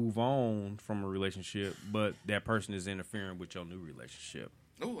okay to move on from a relationship, but that person is interfering with your new relationship.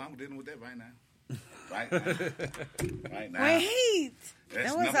 Oh, I'm dealing with that right now. Right now. Wait. That's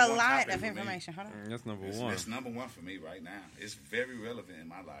That was number a one lot topic of for me. information. Hold on. That's number It's, one. it's number one for me right now. It's very relevant in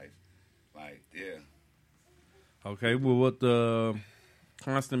my life. Like, yeah. Okay, well, what the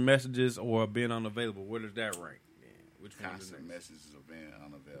constant messages or being unavailable, where does that rank? Which one is Constant next? messages of being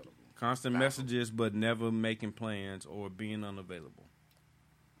unavailable. Constant Baffled. messages, but never making plans or being unavailable.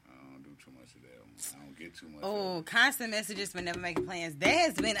 I don't do too much of that. I don't get too much. Oh, constant messages but never making plans. That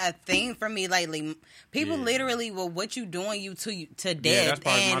has been a theme for me lately. People Yeah. literally will what you doing you to that's death,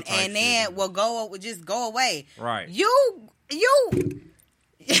 probably my and type then shit. will go away. Right. You.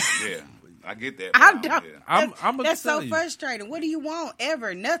 Yeah, I get that. I but don't. yeah. I'm gonna That's tell so you. frustrating. What do you want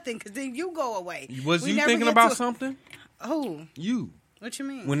ever? Nothing, because then you go away. Was We you never thinking get about to- something? Who? You. What you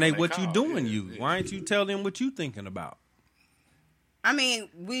mean? When they When they what you call, doing, yeah, you. yeah. Why ain't you tell them what you thinking about? I mean,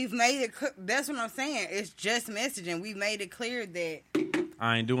 we've made it. That's what I'm saying. It's just messaging. We've made it clear that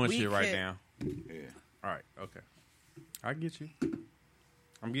I ain't doing We shit right could- now. Yeah. All right, okay. I get you.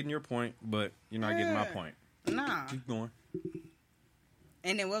 I'm getting your point, but you're not getting my Yeah. point. nah. Keep going.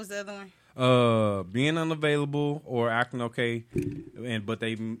 And then what was the other one? Being unavailable or acting okay, but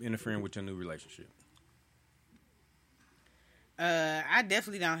they interfering with your new relationship. I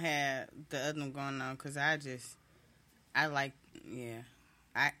definitely don't have the other one going on because I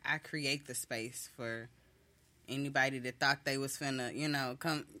create the space for anybody that thought they was finna,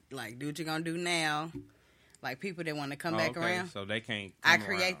 come, like, do what you gonna do now. Like, people that want to come back around. So they can't. I come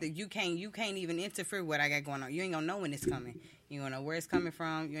create around. you can't even interfere with what I got going on. You ain't gonna know when it's coming. You ain't gonna know where it's coming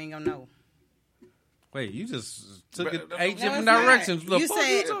from. You ain't gonna know. Wait, you just took But- it No, 8 it's different not. directions. The You fuck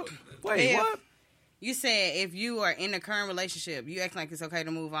said- talking- Wait, if- what? You said if you are in a current relationship, you act like it's okay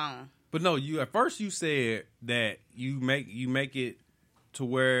to move on. But no, you at first you said that you make it to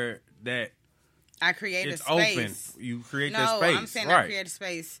where that I create it's a space. open. You create No, that space, I'm saying right? I create a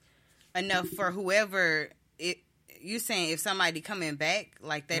space enough for whoever it. You saying if somebody coming back,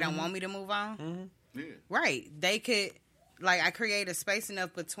 like they don't want me to move on, Yeah. right? They could, like, I create a space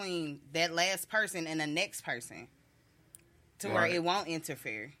enough between that last person and the next person to where Right. it won't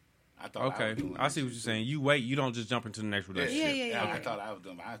interfere. I thought Okay, was doing I see what you're saying. You wait. You don't just jump into the next Yeah, relationship. Yeah. I thought I was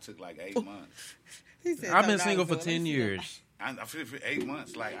doing. I took like 8 months. He said, I've "So been now single it's for doing 10 this." years. I feel for 8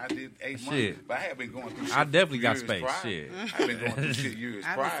 months. Like I did 8 Shit. months, but I have been going through. Shit I definitely for got years space. prior. Shit. I've been going through shit years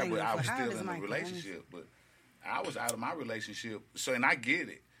I've been prior, single but I for- was how still old is in a Michael? relationship. But I was out of my relationship, and I get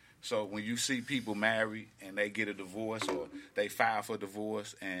it. So when you see people married and they get a divorce or they file for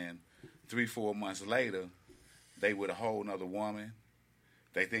divorce, and 3-4 months later they with a whole nother woman,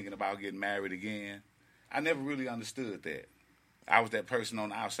 they thinking about getting married again. I never really understood that. I was that person on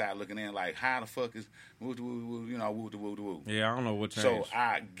the outside looking in, like, how the fuck is woo woo woo, woo woo woo. Yeah, I don't know what changed. So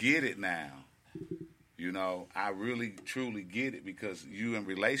I get it now. I really truly get it because you in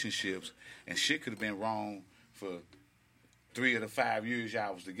relationships and shit could have been wrong for 3 of the 5 years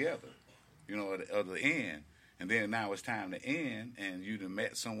y'all was together. At the end. And then now it's time to end, and you done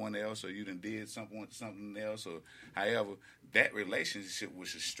met someone else, or you done did something else, or however. That relationship was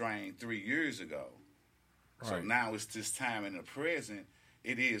strained 3 years ago. So Right. now it's this time in the present.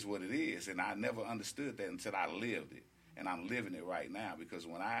 It is what it is, and I never understood that until I lived it. and I'm living it right now. Because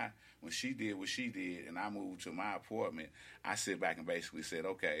when she did what she did, and I moved to my apartment, I sit back and basically said,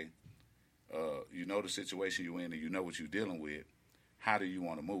 okay, you know the situation you're in, and you know what you're dealing with. How do you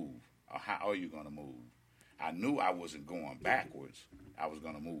want to move, or how are you going to move? I knew I wasn't going backwards. I was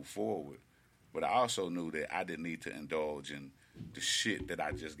going to move forward. But I also knew that I didn't need to indulge in the shit that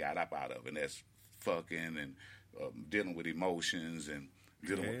I just got up out of, and that's fucking and dealing with emotions and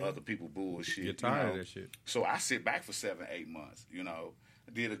dealing with other people bullshit. You're tired of that shit. So I sit back for 7-8 months, you know.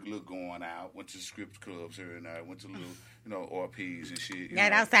 I did a little going out, went to script clubs here and there, went to little, RPs and shit.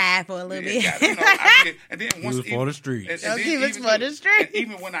 Got outside for a little bit. I did, and then once for the streets. And he was for the streets.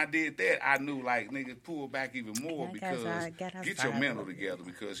 Even when I did that, I knew like nigga pull back even more because get your mental together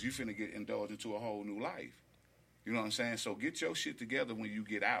because you finna get indulged into a whole new life. You know what I'm saying? So get your shit together when you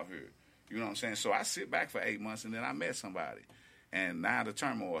get out here. You know what I'm saying? So I sit back for 8 months and then I met somebody. And now the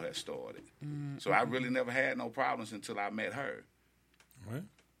turmoil has started. Mm-hmm. So I really never had no problems until I met her. Right.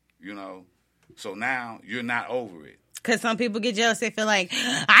 You know? So now you're not over it. Because some people get jealous. They feel like,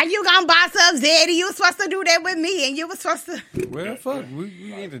 are you going to boss up Zeddy? You were supposed to do that with me and you were supposed to. Well, fuck.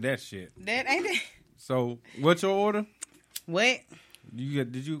 We into that shit. That ain't it. So, what's your order? What?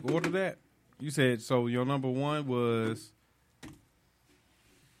 Did you order that? You said, so your number one was?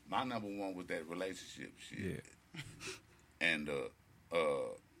 My number one was that relationship shit. Yeah. And,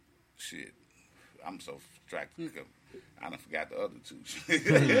 shit, I'm so distracted. I done forgot the other two.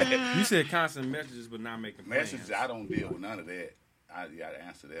 You said constant messages, but not making plans. Messages, I don't deal with none of that. I got to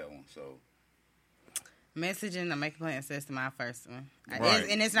answer that one, so. Messaging or making plans, that's my first one. Right.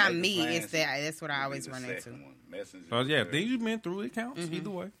 And it's not me. It's that's what I always run into. So, yeah, things you've been through, it counts either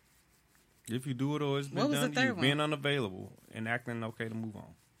way. If you do it or it's been what was done, the third you've one? been unavailable and acting okay to move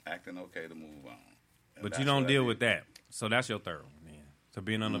on. Acting okay to move on. And but you don't deal with that. So that's your third one, man. So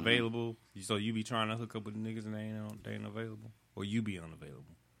being unavailable, so you be trying to hook up with niggas and they ain't available? Or you be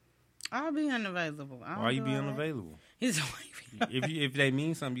unavailable? I'll be unavailable. Why you be unavailable? If they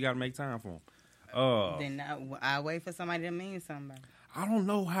mean something, you got to make time for them. Then I wait for somebody to mean something. I don't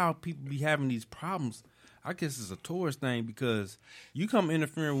know how people be having these problems. I guess it's a tourist thing because you come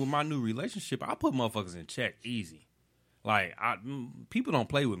interfering with my new relationship, I put motherfuckers in check easy. Like, people don't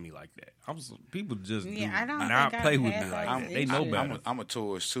play with me like that. People just do not play with me like that. They know better. I'm a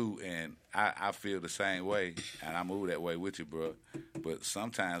tourist too, and I feel the same way, and I move that way with you, bro. But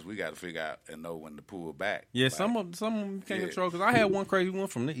sometimes we got to figure out and know when to pull back. Yeah, like, some of them can't control. Because I had one crazy one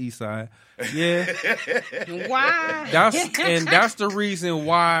from the east side. Yeah. Why? That's the reason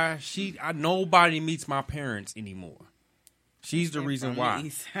why nobody meets my parents anymore. She's the reason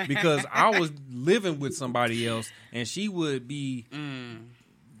why. Because I was living with somebody else, and she would be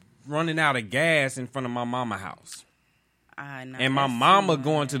running out of gas in front of my mama's house. And my mama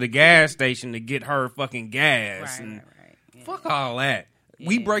going to the gas station to get her fucking gas. Right. Yeah. Fuck all that. Yeah.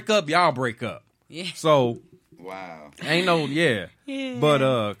 We break up, y'all break up. Yeah. So, wow. Ain't no, yeah.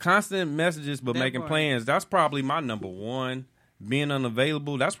 But constant messages, but making plans, that's probably my number one. Being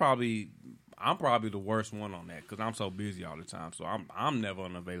unavailable, I'm probably the worst one on that because I'm so busy all the time. So I'm never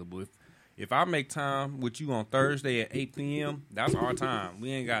unavailable. If I make time with you on Thursday at 8 p.m., that's our time. I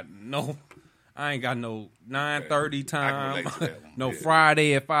ain't got no 9:30 time. No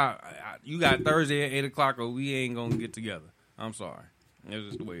Friday if you got Thursday at 8 o'clock or we ain't gonna get together. I'm sorry. It's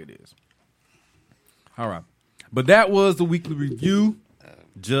just the way it is. All right. But that was the weekly review.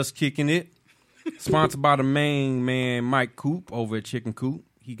 Just kicking it. Sponsored by the main man Mike Coop over at Chicken Coop.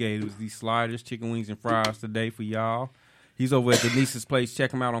 He gave us these sliders, chicken wings, and fries today for y'all. He's over at Denise's place.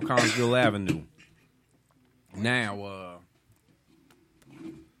 Check him out on Collinsville Avenue. Now,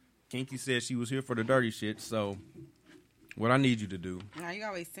 Kinky said she was here for the dirty shit, so what I need you to do... Now, you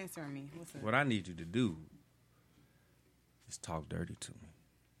always censoring me. What's up? What I need you to do is talk dirty to me.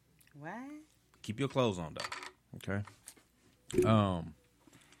 What? Keep your clothes on, though. Okay?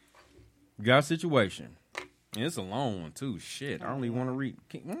 We got a situation. And it's a long one, too. Shit, I don't even want to read.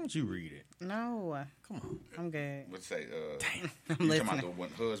 Why don't you read it? No. Come on. I'm good. What's say? Damn, I'm listening. Talking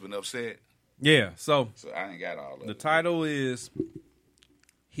about the husband upset? Yeah, so I ain't got all of it. The title is,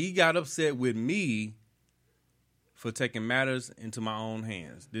 he got upset with me for taking matters into my own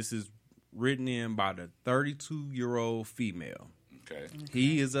hands. This is written in by the 32-year-old female. Okay.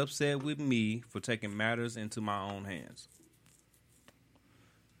 He is upset with me for taking matters into my own hands.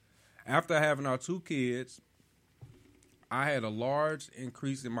 After having our 2 kids, I had a large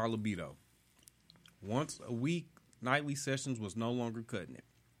increase in my libido. Once a week, nightly sessions was no longer cutting it.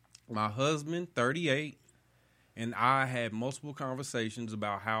 My husband, 38, and I had multiple conversations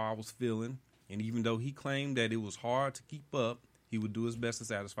about how I was feeling, and even though he claimed that it was hard to keep up, he would do his best to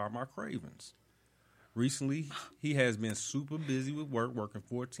satisfy my cravings. Recently, he has been super busy with work, working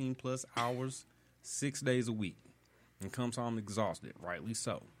 14 plus hours, 6 days a week, and comes home exhausted, rightly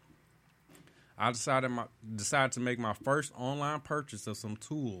so. I decided to make my first online purchase of some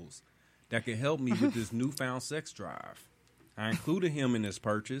tools that could help me with this newfound sex drive. I included him in this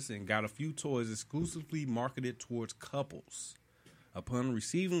purchase and got a few toys exclusively marketed towards couples. Upon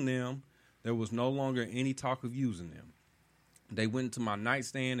receiving them, there was no longer any talk of using them. They went into my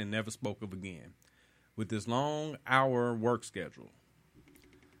nightstand and never spoke of again. With this long hour work schedule.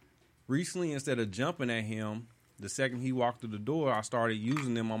 Recently, instead of jumping at him, the second he walked through the door, I started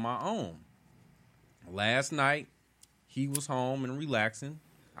using them on my own. Last night, he was home and relaxing.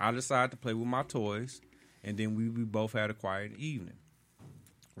 I decided to play with my toys, and then we both had a quiet evening.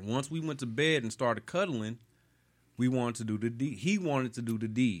 Once we went to bed and started cuddling, he wanted to do the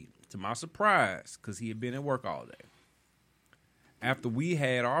deed. To my surprise, because he had been at work all day. After we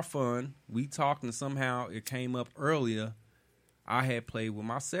had our fun, we talked, and somehow it came up earlier. I had played with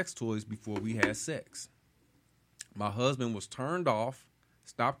my sex toys before we had sex. My husband was turned off,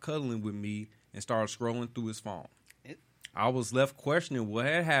 stopped cuddling with me, and started scrolling through his phone. I was left questioning what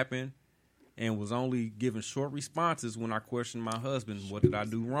had happened and was only given short responses when I questioned my husband, what did I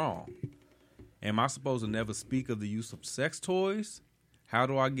do wrong? Am I supposed to never speak of the use of sex toys? How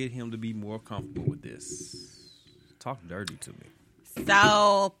do I get him to be more comfortable with this? Talk dirty to me.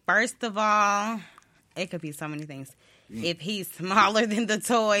 So, first of all, it could be so many things. If he's smaller than the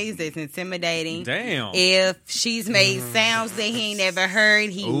toys, it's intimidating. Damn. If she's made sounds that he ain't never heard,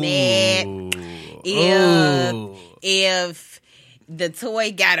 he mad. If the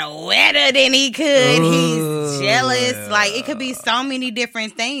toy got a wetter than he could, he's jealous. Like, it could be so many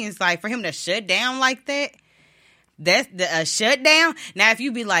different things. Like, for him to shut down like that, that's a shutdown. Now, if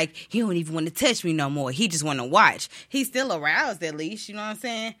you be like, he don't even want to touch me no more, he just want to watch, he's still aroused at least, you know what I'm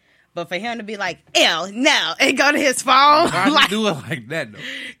saying? But for him to be like, ew, no, and go to his phone. Why like, do it like that, though?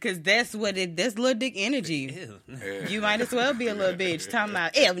 Because that's little dick energy. Ew. You might as well be a little bitch talking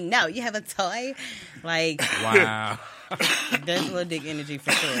about, ew, no, you have a toy? Like, wow. That's little dick energy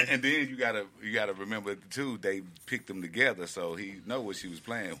for sure. And then you gotta remember, too, they picked them together, so he know what she was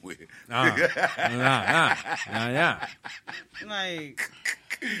playing with. Yeah. Like.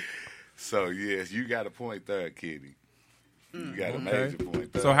 So, yes, you got a point there, Kitty. You got a major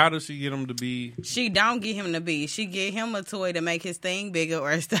point there. So how does she get him to be? She don't get him to be. She get him a toy to make his thing bigger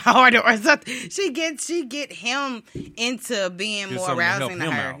or harder or something. She get him into being more arousing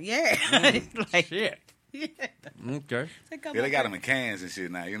to her. Out. Yeah. Like, shit. Yeah. Okay. Yeah, they got them in cans and shit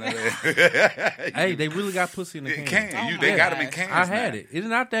now. You know that? Hey, they really got pussy in the can. They got them in cans. I had it. It's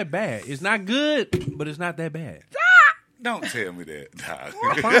not that bad. It's not good, but it's not that bad. Don't tell me that. I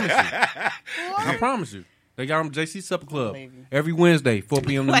promise you. I promise you. They got them JC Supper Club every Wednesday, 4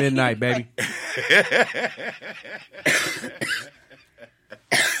 p.m. to midnight, baby.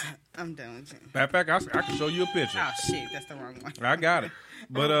 I'm done with you. Matter of fact, I can show you a picture. Oh, shit. That's the wrong one. I got it.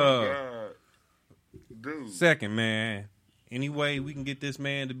 But, dude. Second, man, any way we can get this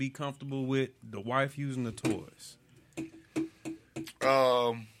man to be comfortable with the wife using the toys?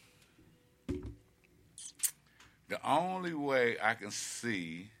 The only way I can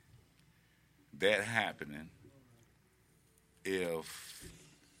see that happening if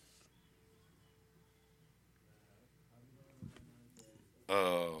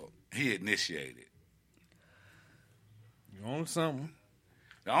he initiated. You want something?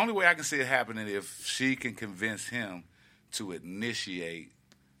 The only way I can see it happening if she can convince him to initiate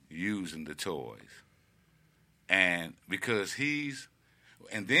using the toys. And because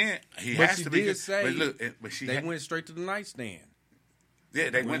then he but has she to did be. Say but look, they went straight to the nightstand. Yeah,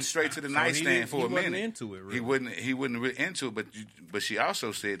 they went straight to the nightstand for a minute. He wasn't into it, really. He wasn't really into it, but she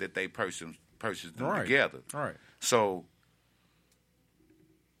also said that they purchased them together. Right. So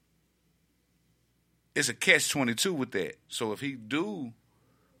it's a catch-22 with that. So if he do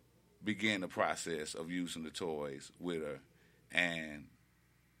begin the process of using the toys with her, and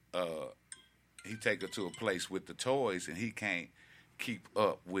he take her to a place with the toys, and he can't keep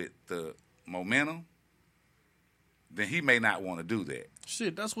up with the momentum, then he may not want to do that.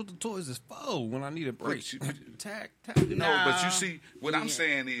 Shit, that's what the toys is for when I need a break. Tack. No, but you see, what I'm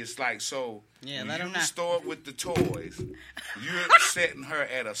saying is like, so when you start with the toys, you're setting her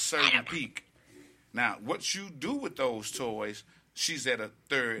at a certain peak. Now, what you do with those toys, she's at a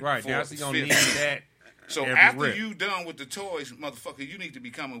third, right, fourth, fifth. Gonna need that. So after you done with the toys, motherfucker, you need to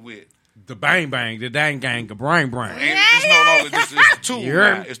be coming with the bang bang, the dang gang, the brain brain. And it's no longer this is the tool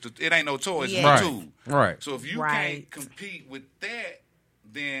now. It ain't no toys, it's a tool. Right. So if you can't compete with that,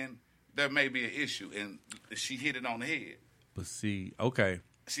 then there may be an issue. And she hit it on the head. But see, okay.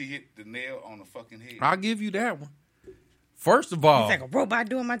 She hit the nail on the fucking head. I'll give you that one. First of all, He's like a robot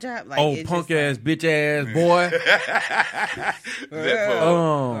doing my job. Like, oh, punk ass, bitch ass boy.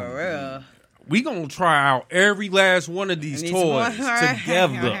 For real. We gonna try out every last one of these toys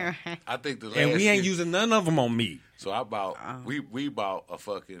together. I think the last And we ain't year- using none of them on me. So I bought, we bought a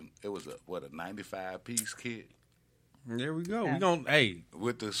fucking, it was a 95 piece kit There we go. We gonna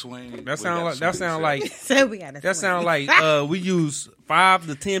with the swing. that sound like So we got that sound like we use 5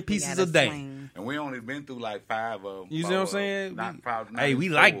 to 10 pieces a day. And we only been through like 5 of them. You see what I'm saying? Not 5, Hey, we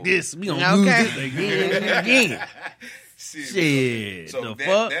 4. like this. We gonna use this again and again. Shit. So the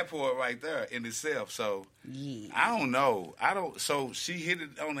fuck? that part right there in itself. So I don't know. So she hit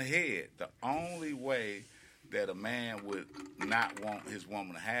it on the head. The only way that a man would not want his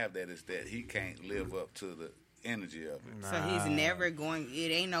woman to have that is that he can't live up to the energy of it. So he's never going. It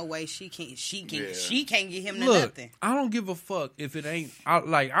ain't no way she can't get him to Look, nothing. I don't give a fuck if it ain't.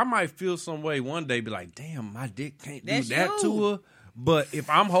 I might feel some way one day, be like, damn, my dick can't That's do that you. to her. But if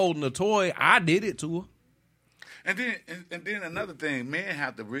I'm holding a toy, I did it to her. And then another thing, men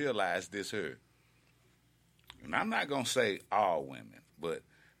have to realize this here. And I'm not gonna say all women, but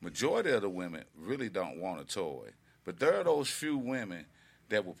majority of the women really don't want a toy. But there are those few women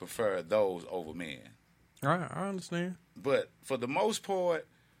that would prefer those over men. I understand. But for the most part,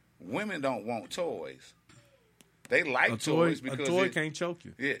 women don't want toys. They like toys because a toy can't choke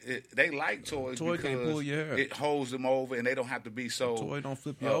you. They like toys toy because can't pull your hair. it holds them over, and they don't have to be so toy don't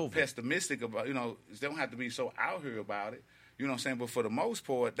flip you over. pessimistic about. They don't have to be so out here about it. You know what I'm saying? But for the most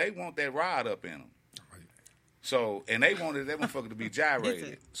part, they want that rod up in them. So, and they wanted that motherfucker to be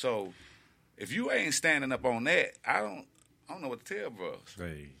gyrated. So, if you ain't standing up on that, I don't know what to tell bros.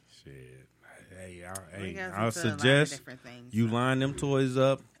 Hey, shit. We got I into a lot of suggest different things, you line them toys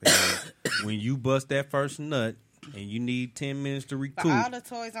up. And when you bust that first nut and you need 10 minutes to recoup, But all the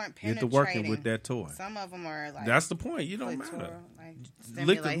toys aren't get to penetrating. working with that toy. Some of them are like. That's the point. You don't clitoral,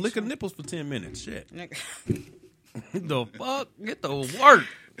 matter. like, Lick her nipples for 10 minutes. Shit. Nigga. The fuck? Get to work.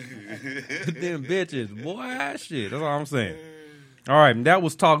 Them bitches. Boy, shit. That's all I'm saying. All right. And that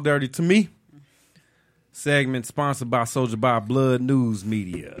was Talk Dirty to Me. Segment sponsored by Soulja Boy Blood News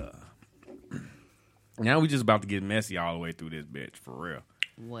Media. Now we just about to get messy all the way through this bitch, for real.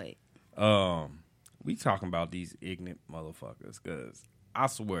 What? We talking about these ignorant motherfuckers, because I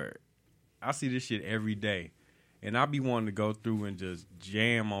swear, I see this shit every day, and I be wanting to go through and just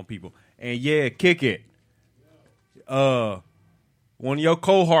jam on people. And yeah, kick it. One of your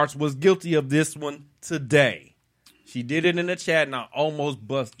cohorts was guilty of this one today. She did it in the chat, and I almost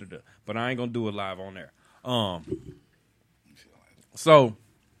busted her, but I ain't gonna do it live on there. So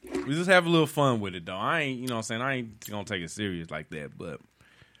we just have a little fun with it, though. I ain't gonna take it serious like that. But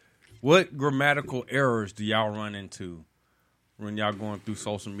what grammatical errors do y'all run into when y'all going through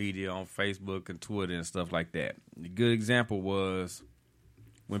social media on Facebook and Twitter and stuff like that? A good example was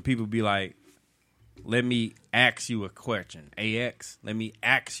when people be like, "Let me ask you a question." AX, let me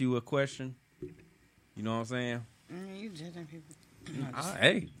ask you a question. You know what I'm saying? You judging people?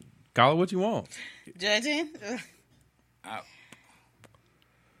 Hey, call it what you want. Judging?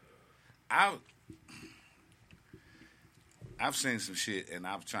 I've seen some shit, and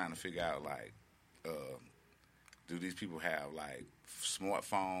I'm trying to figure out, like, do these people have, like,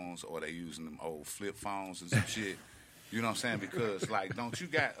 smartphones, or they using them old flip phones and some shit? You know what I'm saying? Because, like, don't you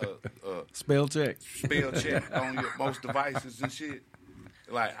got a spell check on your most devices and shit?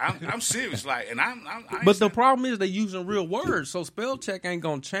 Like, I'm serious, like, and I but the problem is they using real words, so spell check ain't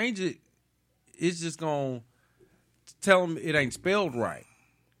gonna change it. It's just gonna tell them it ain't spelled right,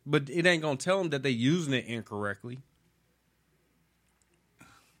 but it ain't gonna tell them that they using it incorrectly.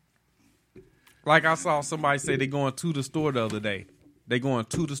 Like I saw somebody say they going to the store the other day. They going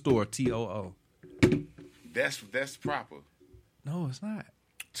to the store, TOO. That's proper. No, it's not.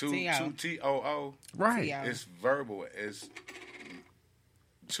 To TOO. Right. T-O. It's verbal. It's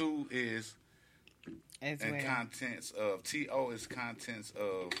to is As and well. contents of TO is contents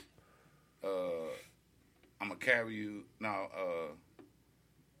of I'm gonna carry you now.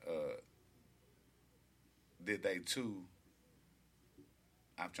 Did they too?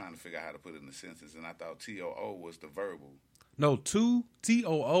 I'm trying to figure out how to put it in a sentence, and I thought TOO was the verbal. No,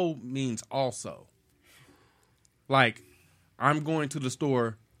 TOO means also. Like, I'm going to the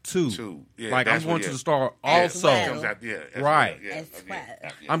store too. Yeah, like, I'm going to the store also. well. Right.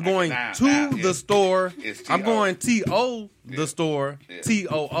 I'm going to the store. I'm going the store,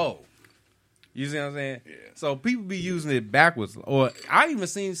 TOO. You see what I'm saying? Yeah. So people be using it backwards. Or I even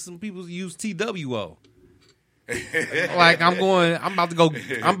seen some people use TWO. Like I'm about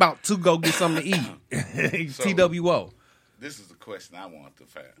to go get something to eat. So, TWO. this is the question I want to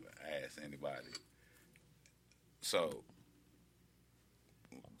ask anybody. So,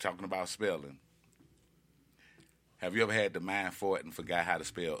 talking about spelling, have you ever had the mind for it and forgot how to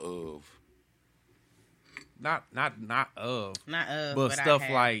spell of? Not of. Not of, but stuff I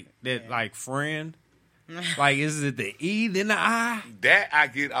have, like that, like friend. Like, is it the E then the I? That I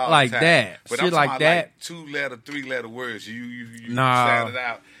get all like the time. that. But shit I'm like talking that. like 2-letter, 3-letter words. You nah, sound it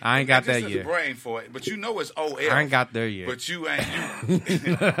out. I ain't got that just yet. The brain for it, but you know it's OL. I ain't got there yet. But you ain't.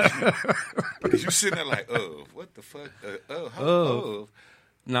 You sitting there like, what the fuck?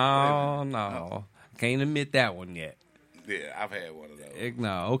 No. Can't admit that one yet. Yeah, I've had one of those.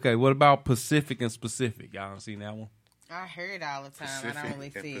 No. Okay, what about Pacific and specific? Y'all seen that one? I hear it all the time. Pacific I don't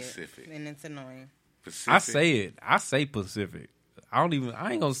really see Pacific. it, and it's annoying. Pacific. I say it. I say Pacific. I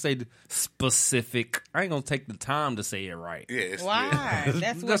ain't gonna say the specific. I ain't gonna take the time to say it right. Yeah, it's why? Yeah.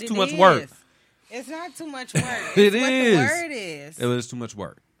 That's what That's it too much is. work. It's not too much work. It It's what is. the word is. It was too much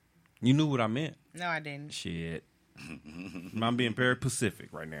work. You knew what I meant. No, I didn't. Shit. I'm being very Pacific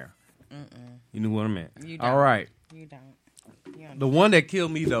right now. You knew what I meant. You don't. All right. You don't. You don't. The one that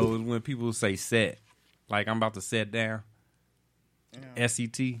killed me though is when people say set. Like I'm about to set down.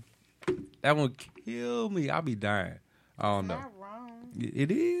 S-E-T. That one killed me. I'll be dying. I don't know. Not wrong.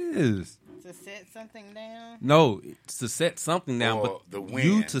 It is. To set something down? No, it's to set something down, Or but the win,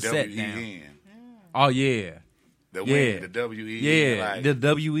 you to set down. W-E-N. Oh yeah. The Yeah. win, the W-E-N. Yeah, like, the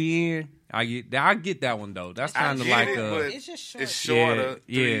W-E-N. I get that one though. That's I kind of get like it, but It's just short. It's shorter.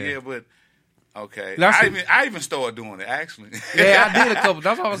 Yeah. But okay. That's I even started doing it actually. Yeah, I did a couple.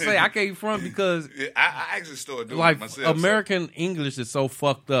 That's what I was saying. I came from because I actually started doing like it myself. American English is so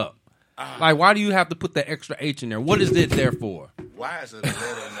fucked up. Like, why do you have to put the extra H in there? What is it there for? Why is it a letter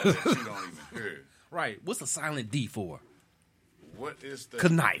in there that you don't even hear? Right. What's the silent D for? What is the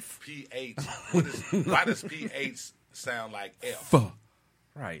Knife. PH? Why does PH sound like F? Fuh.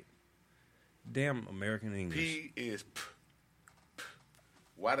 Right. Damn American English. P is P.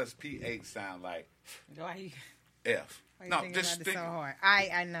 Why does PH sound like Why you, F? why you No, thinking just about it think. so hard?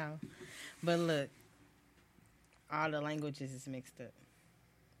 I know. But look, all the languages is mixed up.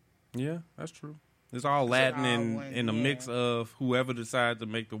 Yeah, that's true. It's all Latin all and one, in a yeah. mix of whoever decides to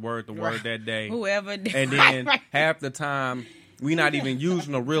make the word that day. Whoever did. And then half the time, we not even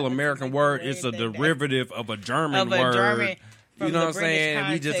using a real American word. It's a derivative of a German word. You know what I'm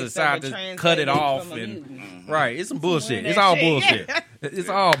saying? We just decide to cut it off. And right, it's some bullshit. It's all bullshit. It's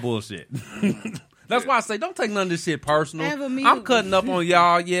all bullshit. That's why I say don't take none of this shit personal. I'm cutting up on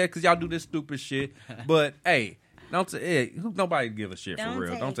y'all, yeah, because y'all do this stupid shit. But hey, nobody give a shit for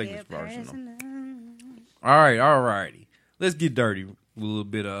real. Don't take this personal. All righty. Let's get dirty with a little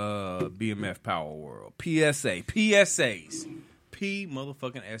bit of BMF Power World. PSAs. P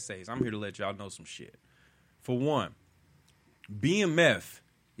motherfucking essays. I'm here to let y'all know some shit. For one, BMF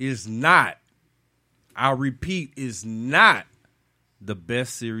is not, I repeat, is not the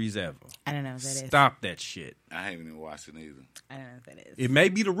best series ever. I don't know what that is. Stop that shit. I haven't even watched it either. I don't know what that is. It may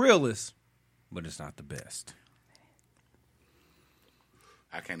be the realest, but it's not the best.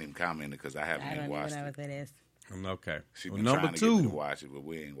 I can't even comment it because I haven't even watched know it. what that is. Okay. She Well, been number trying to get me to two, watch it, but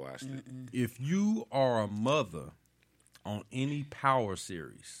we ain't watched it. if you are a mother on any Power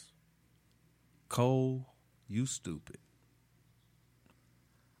series, Cole, you stupid.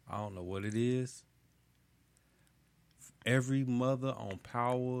 I don't know what it is. Every mother on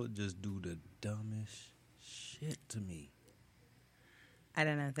Power just do the dumbest shit to me. I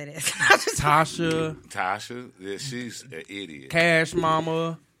don't know what that is. Tasha, yeah, she's an idiot. Cash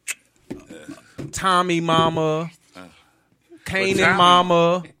Mama, Tommy Mama, Kanan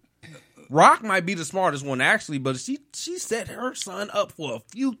Mama. Rock might be the smartest one actually, but she set her son up for a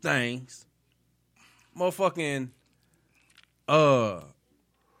few things. Motherfucking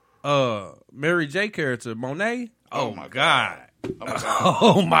Mary J character, Monet. Oh my God.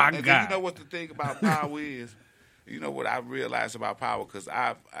 Oh my And God. you know what the thing about Power is? You know what I realized about Power? Because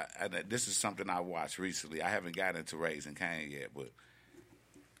this is something I watched recently. I haven't gotten into Raising Cain yet, but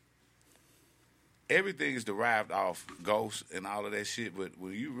everything is derived off Ghost and all of that shit. But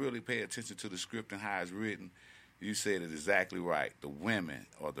when you really pay attention to the script and how it's written, you said it exactly right. The women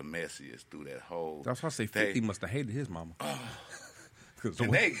are the messiest through that whole. That's why I say 50 must have hated his mama.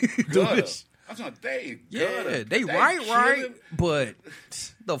 And they gutter. I'm talking they gutter. Yeah, they right, but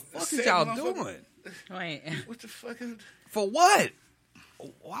the fuck is y'all doing? Wait. What the fuck is it? For what?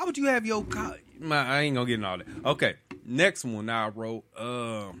 Why would you have your I ain't gonna get into all that. Okay, next one I wrote,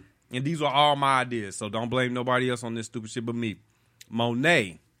 and these were all my ideas, so don't blame nobody else on this stupid shit but me.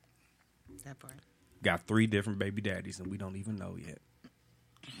 Monet That part. got 3 different baby daddies, and we don't even know yet.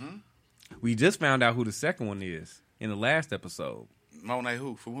 We just found out who the second one is. in the last episode. Monet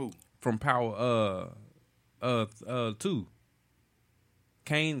who? From who? From Power 2.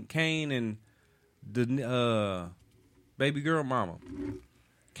 Kane and the baby girl mama.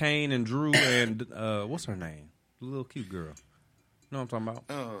 Kane and Drew and what's her name? The little cute girl. You know what I'm talking about?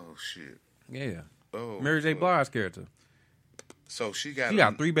 Oh shit. Yeah. Oh, Mary J. Blige's character. So she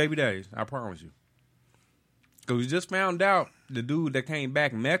got 3 baby days. I promise you. Cause we just found out the dude that came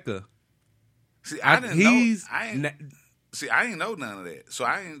back, Mecca. See, I didn't know none of that. So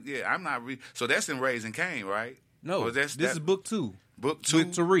I'm not. So that's in Raising Cain, right? No, this is book 2. Book 2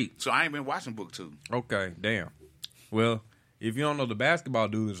 with Tariq. So I ain't been watching book 2. Okay, damn. Well, if you don't know, the basketball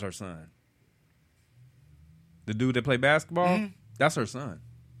dude is her son. The dude that play basketball, that's her son.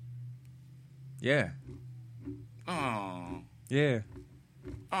 Yeah. Oh. Yeah.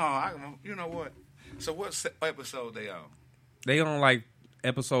 Oh, you know what? So what episode they on? They on like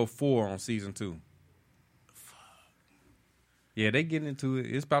episode 4 on season 2. Fuck. Yeah, they getting into it.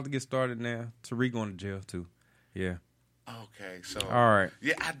 It's about to get started now. Tariq going to jail too. Yeah. Okay, so all right.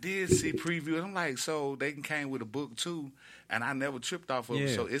 Yeah, I did see previews. I'm like, so they came with a book 2, and I never tripped off of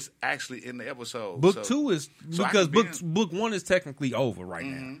it. So it's actually in the episode. Book 2 is because book 1 is technically over right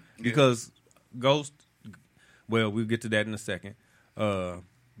now because Ghost. Well, we'll get to that in a second. But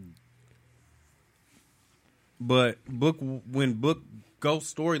when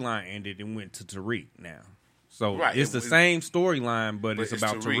Ghost storyline ended, it went to Tariq now. So it's the same storyline, but it's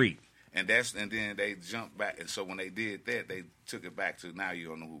about Tariq. And then they jumped back, and so when they did that, they took it back to now you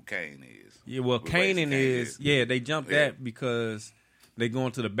don't know who Kane is. Yeah, well, Kanan is. Yeah, they jumped that because they go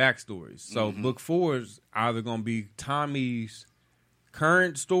into the backstories. So book 4 is either going to be Tommy's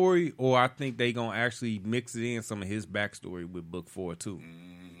current story, or I think they going to actually mix it in some of his backstory with book 4 too.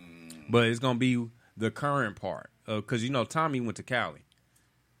 But it's going to be the current part because Tommy went to Cali.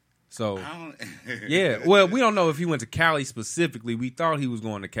 So, yeah. Well, we don't know if he went to Cali specifically. We thought he was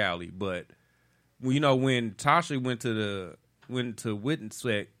going to Cali, but when Tasha went to Witness,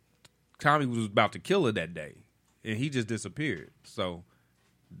 Tommy was about to kill her that day, and he just disappeared. So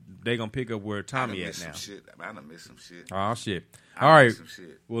they gonna pick up where Tommy at now. I done missed some shit. Oh shit! All right.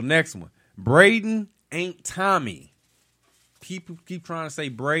 Well, next one. Braden ain't Tommy. People keep trying to say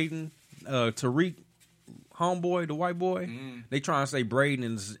Braden. Tariq. Homeboy, the white boy, they trying to say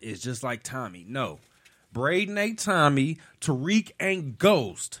Braden is just like Tommy. No. Braden ain't Tommy. Tariq ain't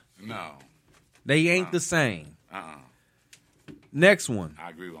Ghost. No. They ain't the same. Next one. I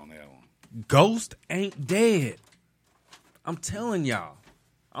agree on that one. Ghost ain't dead. I'm telling y'all.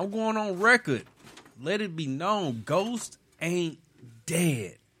 I'm going on record. Let it be known. Ghost ain't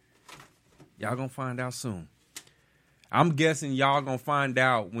dead. Y'all gonna find out soon. I'm guessing y'all gonna find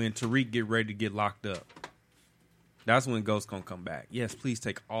out when Tariq get ready to get locked up. That's when Ghost gonna come back. Yes, please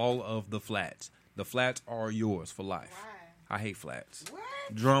take all of the flats. The flats are yours for life. Why? I hate flats. What?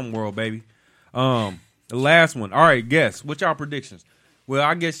 Drum world, baby. The last one. All right, guess. What y'all predictions? Well,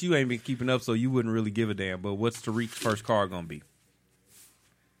 I guess you ain't been keeping up, so you wouldn't really give a damn. But what's Tariq's first car gonna be?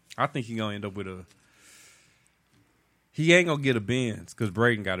 I think he gonna end up with a. He ain't gonna get a Benz because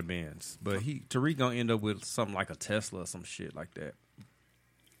Braden got a Benz, but Tariq gonna end up with something like a Tesla or some shit like that,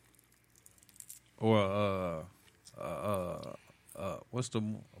 or what's the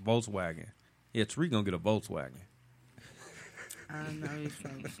Volkswagen? Yeah, Tariq gonna get a Volkswagen. I know he's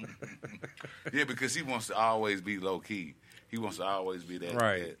funny. Yeah, because he wants to always be low key. He wants to always be that.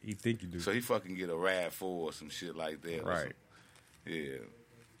 Right. He think you do. So he fucking get a RAV4 or some shit like that. Right. Yeah.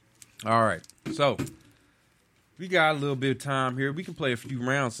 All right. So we got a little bit of time here. We can play a few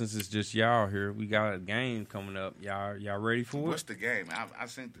rounds since it's just y'all here. We got a game coming up. Y'all ready for it? What's the game? I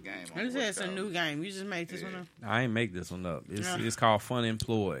sent the game. I just said it's a new game. You just made this one up. I ain't make this one up. It's called Fun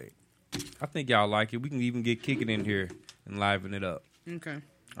Employed. I think y'all like it. We can even get Kick It in here and liven it up. Okay.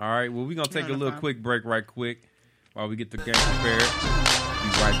 All right. Well, we're going to take a little quick break right quick while we get the game prepared. Be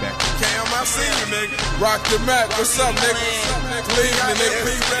right back. Cam, I see you, nigga. Rock the Mac. What's up, nigga? Cleveland,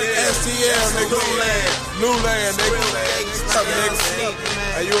 nigga. STL, nigga. New Land, nigga. What's up, nigga?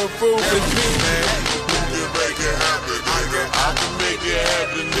 Are you a fool with me, man? Who can make it happen, nigga? I can make it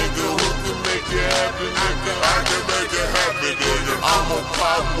happen, nigga. Who can make it happen, nigga? I can make it happen, nigga. I'ma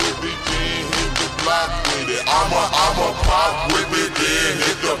pop with it, then hit the block with it. I'ma pop with it, then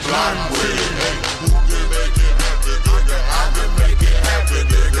hit the block with it. Hey, who can make it happen, nigga? I can make it happen,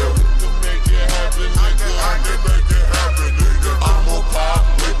 nigga. Who can make it happen, nigga? I can make it happen, nigga. I'ma pop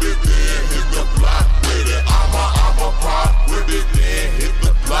with it, then hit the block with it. I'ma pop with it, then hit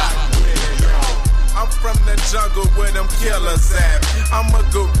the block with it. I'm from the jungle where them killers at. I'm a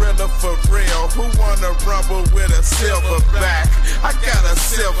gorilla for real. Who wanna rumble with a silverback? I got a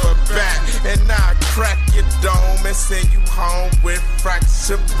silverback, and I crack your dome and send you home with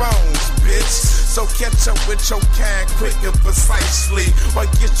fractured bones, bitch. So catch up with your kind quick and precisely, or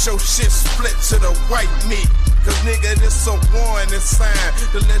get your shit split to the white meat. Cause nigga, this a warning sign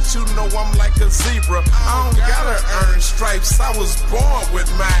to let you know I'm like a zebra. I don't gotta earn stripes, I was born with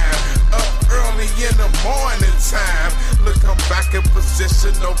mine. Up early in the morning time. Look, I'm back in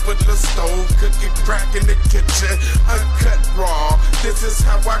position over the stove, cooking crack in the kitchen, uncut raw. This is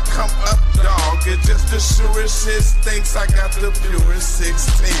how I come up, dog. It's just the surest shit thinks I got the purest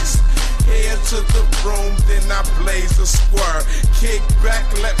 16s. Head to the room, then I blaze a square. Kick back,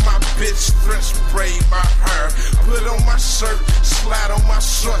 let my bitch French braid my hair. Put on my shirt, slide on my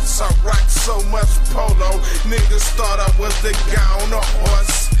shorts. I rock so much polo, niggas thought I was the guy on a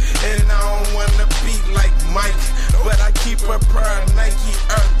horse. And I don't wanna be like Mike, but I keep a pair of Nike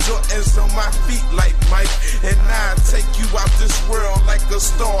Air Jordans on my feet like Mike. And I take you out this world like a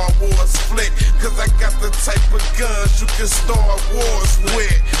Star Wars flick, cause I got the type of guns you can start wars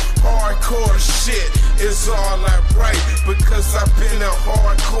with. Hardcore shit is all I write, because I've been a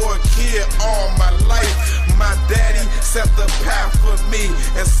hardcore kid all my life. My daddy set the path for me,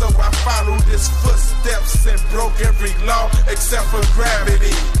 and so I followed his footsteps and broke every law except for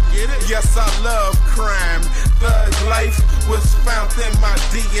gravity. Yes, I love crime. Thug life was found in my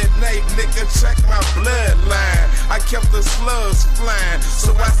DNA. Nigga, check my bloodline. I kept the slugs flying,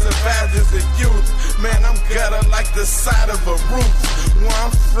 so I survived as a youth. Man, I'm gutter like the side of a roof. Where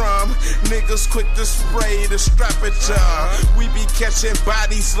I'm from, niggas quick to spray the strap at y'all. We be catching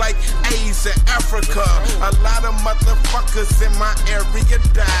bodies like AIDS in Africa. A lot of motherfuckers in my area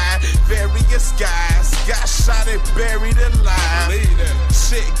died. Various guys got shot and buried alive.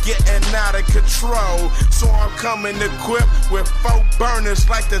 Shit getting out of control, so I'm coming equipped with 4 burners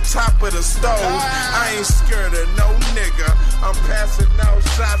like the top of the stove. I ain't scared of no nigga. I'm passing out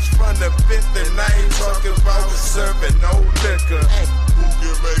shots from the 5th, and I ain't talking about serving no liquor. Who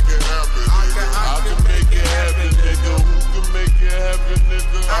can make it happen, nigga? I can make it happen, nigga. Who can make it happen,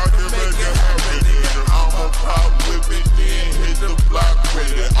 nigga? I can make it happen, nigga. I'ma pop whip it, then hit the block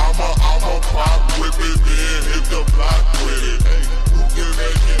with it. I'ma pop whip it, then hit the block with it. Hey, who can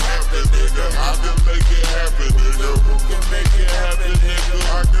make it happen, nigga? I can make it happen, nigga. Who can make it happen, nigga?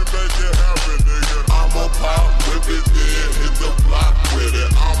 I can make it happen, nigga. I'ma pop whip it, then hit the block with it.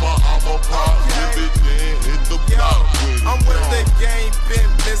 I'ma pop whip it, then hit the block with it. I'm with the game, been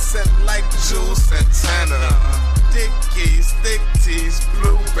missing like Juice and Tanner. Dickies, thick tees,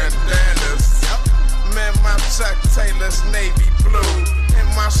 blue bandanas. Man, my Chuck Taylor's navy blue, and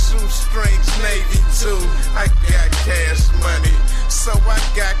my shoestrings navy too. I got cash money, so I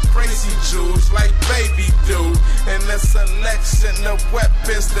got crazy jewels like baby do, and a selection of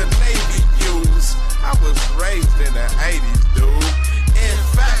weapons the Navy use. I was raised in the 80s, dude. In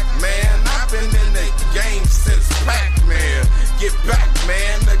fact, man, I've been in the game since Pac-Man. Get back,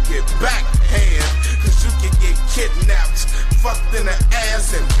 man, to get backhand, cause you can get kidnapped, fucked in the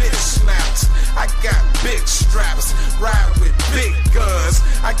ass and bitch slapped. I got big straps, ride with big guns.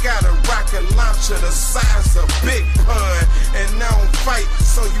 I got a rocket launcher the size of Big Pun, and I don't fight,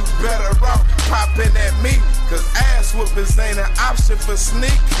 so you better off popping at me, cause ass whoopers ain't an option for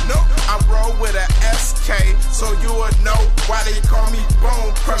sneak. Nope, I roll with a SK, so you would know why they call me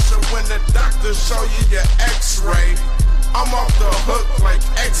Bone Crusher when the doctor show you your X-ray. I'm off the hook like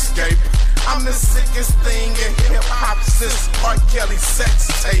Escape. I'm the sickest thing in hip-hop since R. Kelly's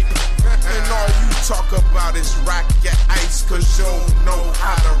sex tape. And all you talk about is rock your ice, cause you don't know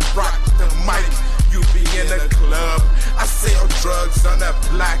how to rock the mic. You be in the club, I sell drugs on the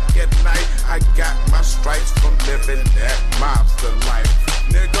block at night. I got my stripes from living that mobster life.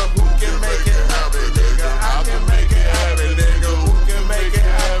 Nigga, who can make it happen, nigga? I can make it happen, nigga. Who can make it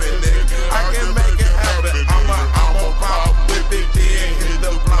happen, nigga? I can make it happen. I'ma pop whip it, then hit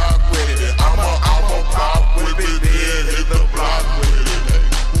the block with it. I'ma pop whip it, then hit the block with it. Hey,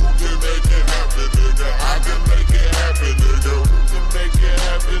 who can make it happen, nigga? I can make it happen, nigga. Who can make it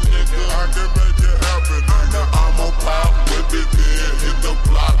happen, nigga? I can make it happen, nigga. I'ma pop whip it, then hit the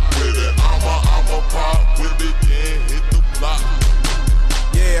block with it. I'ma pop whip it, then hit the block.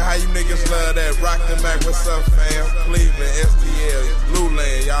 Yeah, how you niggas love that? Rock the Mac, what's up, fam? Cleveland, STL, Blue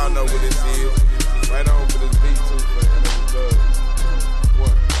Land, y'all know what this is. Right on for this beat too, fam. Niggas love it.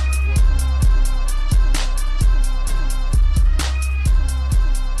 What?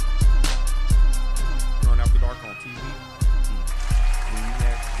 On After Dark on TV.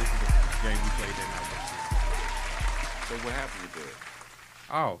 This is the game we played that night. So what happened with that?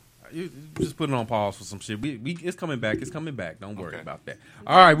 Oh, You just put it on pause for some shit. It's coming back. It's coming back. Don't worry about that.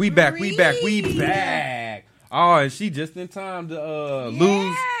 All right, we back. Oh, and she just in time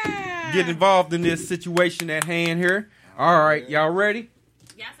to get involved in this situation at hand here. All right, y'all ready?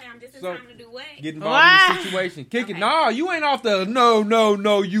 Y'all say I'm just in time to do what? Get involved in the situation. Kick it. No, you ain't off the.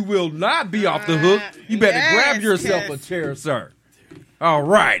 No, you will not be off the hook. You better grab yourself a chair, sir. All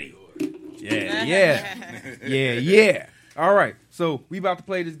righty. Yeah. All right. So we about to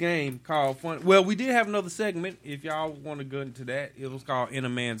play this game called Fun. Well, we did have another segment. If y'all want to go into that, it was called In a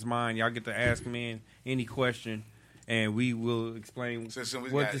Man's Mind. Y'all get to ask me any question, and we will explain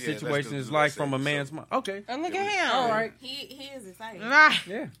what the situation is like from a man's mind. Okay. And look at him. All right. He is excited.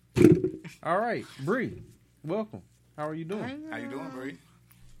 Yeah. All right, Bree. Welcome. How are you doing? How you doing, Bree?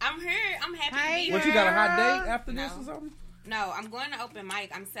 I'm here. I'm happy to be here. What, you got a hot date after this or something? No, I'm going to open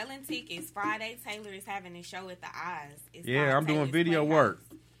mic. I'm selling tickets. Friday, Taylor is having a show at the Oz. I'm doing video work.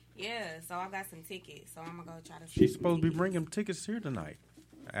 Yeah, so I got some tickets. So I'm going to go try to... She's supposed to be bringing tickets here tonight,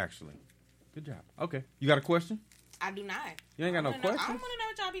 actually. Good job. Okay. You got a question? I do not. You ain't got no questions? I don't want to know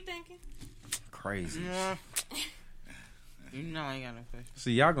what y'all be thinking. Crazy. You know I ain't got no question.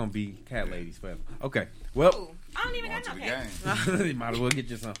 See, y'all going to be cat ladies forever. Okay. Well... Ooh, I don't even got no cat. You might as well get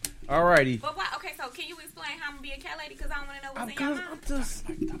you some. All righty. But why? Okay, so can you explain how I'm going to be a cat lady? Because I don't want to know what's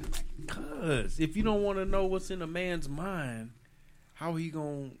in your mind. Because if you don't want to know what's in a man's mind, how are you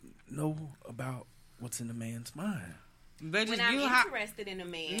going to know about what's in a man's mind? But when I'm interested in a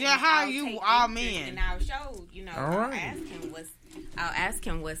man, how you all men? And I'll show, I'll ask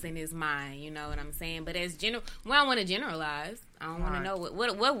him what's in his mind. You know what I'm saying? But as general, I don't want to generalize. I don't want to know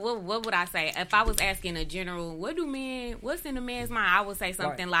what would I say if I was asking a general. What's in a man's mind? I would say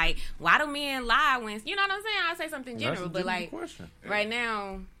something like, why do men lie when? You know what I'm saying? I'll say something general, but like right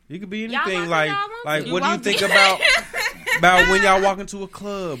now. You could be anything like what do you think about when y'all walk into a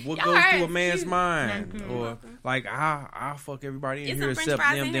club? What goes through a man's mind? Or like I'll fuck everybody in here except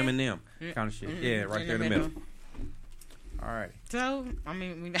them, and them kind of shit. Yeah, right there in the middle. All right. So I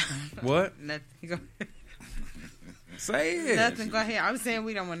mean, we not what? Nothing. Say it. Nothing. Go ahead. I'm saying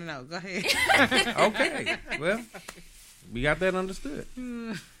we don't want to know. Go ahead. Okay. Well, we got that understood.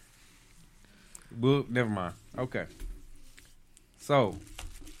 Well, never mind. Okay. So.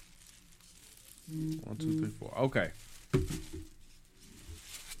 1, 2, 3, 4. Okay.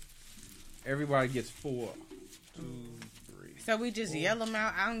 Everybody gets 4. 2, 3. So we just yell them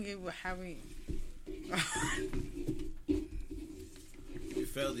out. I don't get how we. You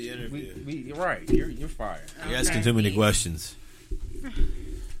failed the interview. You're right. You're fired. You're asking too many questions.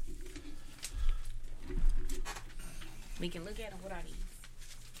 We can look at them. What are these?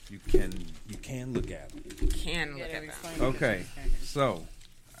 You can look at them. Can look at them. Okay. So.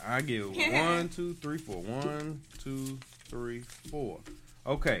 I give 1, 2, 3, 4. 1, 2, 3, 4.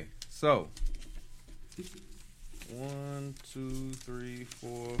 Okay, so 1, 2, 3,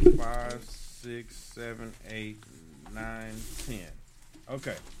 4, 5, 6, 7, 8, 9, 10.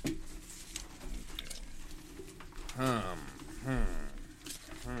 Okay.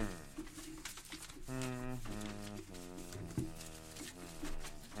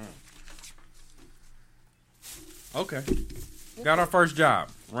 Okay. Got our first job.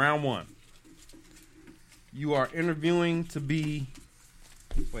 Round 1. You are interviewing to be...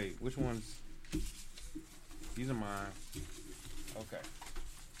 Wait, which ones? These are mine. Okay.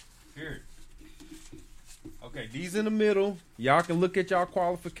 Here. Okay, these in the middle. Y'all can look at y'all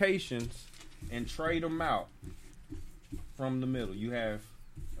qualifications and trade them out from the middle. You have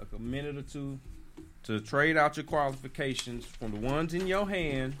like a minute or two to trade out your qualifications from the ones in your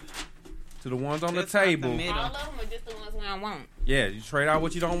hand to the ones on the table. All of them or just the ones we don't want? Yeah, you trade out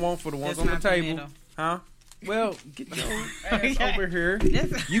what you don't want for the ones on the table. Huh? Well, get your ass over here.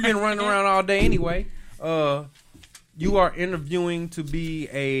 You've been running around all day anyway. You are interviewing to be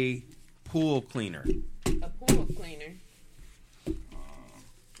a pool cleaner. A pool cleaner?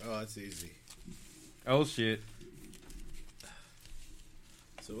 Oh, that's easy. Oh, shit.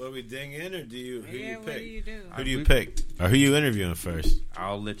 So what, we ding in, or do you who do you pick? What do you do? Who do you pick? Or who you interviewing first?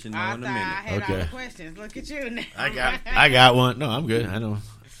 I'll let you know in a minute. I had all the questions. Look at you now. I got one. No, I'm good. I know.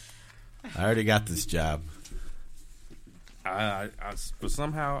 I already got this job. But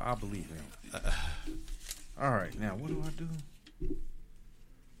somehow I believe him. All right, now what do I do?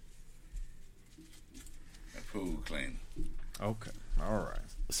 A pool cleaner. Okay, all right.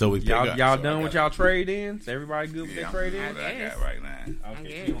 So we y'all done with y'all trade ins? Everybody good with their trade ins? I got right now.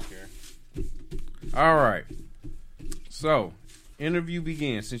 Okay, you don't care. All right. So, interview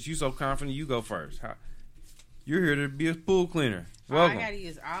begins. Since you so confident, you go first. You're here to be a pool cleaner. Welcome. I gotta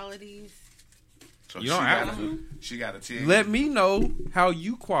use all of these. So You don't have to. She got to tell you. Let me know how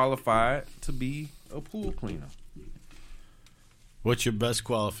you qualified to be a pool cleaner. What's your best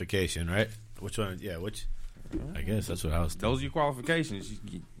qualification, right? Which one? Yeah, which? I guess that's what I was thinking. Those are your qualifications.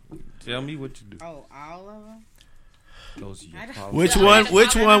 You tell me what you do. Oh, all of them? Those are your Which one?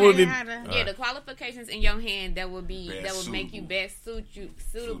 Which one would be? Yeah, the qualifications in your hand that would make you best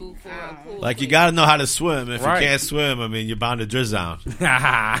suitable for a pool. Like you got to know how to swim. If Right. you can't swim, I mean, you're bound to drown.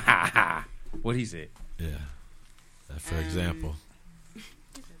 What he said. Yeah. For example.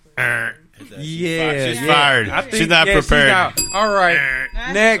 Yeah, she's fired. I think- She's not yeah, prepared. out. All right,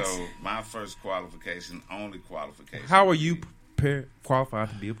 next. So my first qualification, only qualification. How are you qualified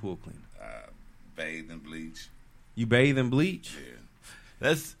to be a pool cleaner? Bathe and bleach. You bathe and bleach? Yeah.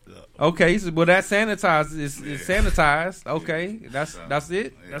 That's okay. So, well, that's sanitized. It's sanitized. Okay, that's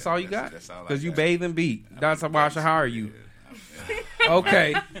it. Yeah, That's all you got. that's all I Because you got. bathe and beat. That's why I should hire you.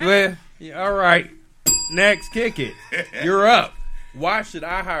 Okay. Well, yeah, all right. Next, kick it. You're up. Why should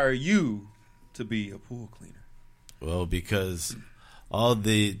I hire you to be a pool cleaner? Well, because all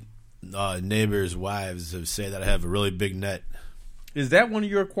the neighbors' wives have said that I have a really big net. Is that one of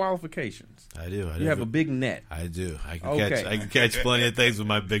your qualifications? I do. You have a big net. I do. I can Okay. catch plenty of things with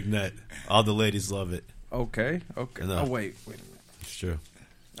my big net. All the ladies love it. Okay. No. Oh, wait a minute. It's true.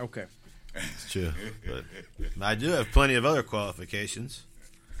 Okay. It's true. But I do have plenty of other qualifications.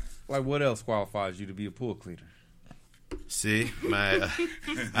 Like, what else qualifies you to be a pool cleaner? See, I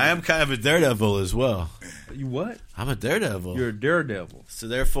am kind of a daredevil as well. You what? I'm a daredevil. You're a daredevil. So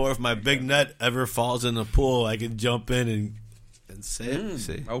therefore, if my big net ever falls in the pool, I can jump in and save.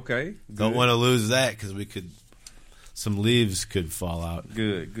 See, okay. Don't Good. want to lose that because some leaves could fall out.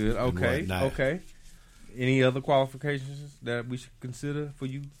 Good. Okay. Okay. Any other qualifications that we should consider for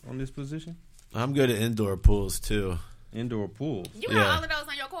you on this position? I'm good at indoor pools too. Indoor pools. You got all of those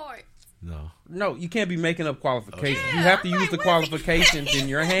on your court. No, you can't be making up qualifications. Yeah, you have to I'm use like, the what's qualifications in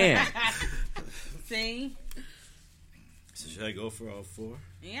your hand. See? So should I go for all four?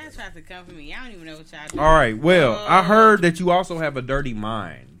 Y'all try to come for me. Y'all don't even know what y'all do. All right. Well, I heard that you also have a dirty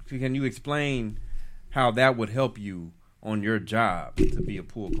mind. Can you explain how that would help you on your job to be a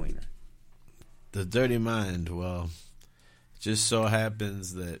pool cleaner? The dirty mind. Well, it just so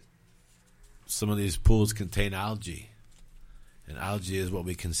happens that some of these pools contain algae. And algae is what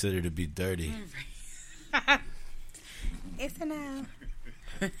we consider to be dirty. It's a no.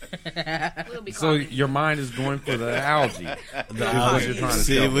 So your mind is going for the algae. The algae.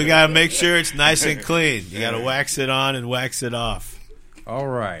 See, we got to make sure it's nice and clean. You got to wax it on and wax it off. All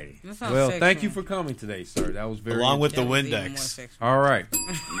right. Well, thank you for coming today, sir. That was very Along with the interesting. Windex. All right.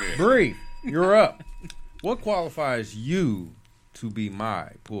 Bree, you're up. What qualifies you to be my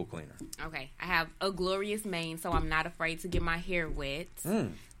pool cleaner? Okay, I have a glorious mane, so I'm not afraid to get my hair wet.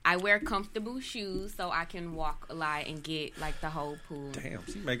 I wear comfortable shoes so I can walk a lot and get like the whole pool. Damn,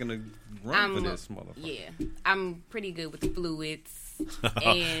 she's making a run for this motherfucker. Yeah, I'm pretty good with fluids,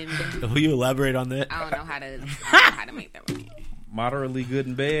 and Will you elaborate on that? I don't know how to make that one. Moderately good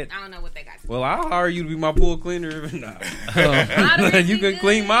in bed. I don't know what they got. Well, I'll hire you to be my pool cleaner. You can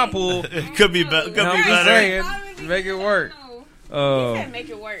clean my pool. It could be better. I'm just saying, make it work. Make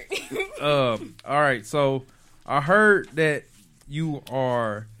it work. All right, so I heard that you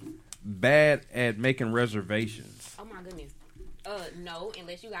are bad at making reservations. Oh my goodness. No,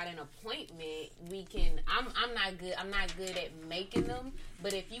 unless you got an appointment, we can. I'm not good. I'm not good at making them.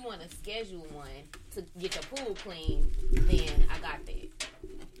 But if you want to schedule one to get your pool clean, then I got that.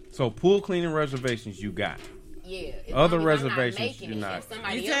 So pool cleaning reservations you got. Yeah. Other long as I'm reservations you're not. If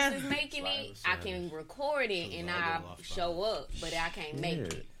somebody else is making it, I can record it and I'll show up, but I can't make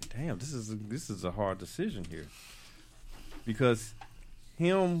it. Damn, this is a hard decision here. Because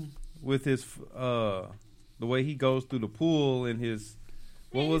him with his the way he goes through the pool and his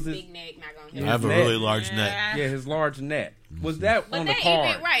big neck not gonna help. I have a really large net. Yeah, his large net. Was that on the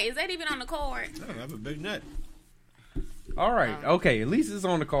card? Right? Is that even on the card? No, I have a big net. All right, okay. At least it's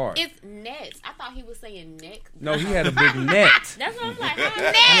on the card. It's nets. I thought he was saying neck. No, he had a big net. That's what I'm like.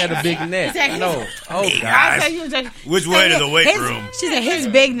 He had a big net. No. Oh God. Which way to the weight room? She said his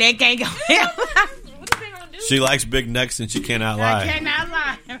big neck can't go down. She likes big necks and she cannot lie. I cannot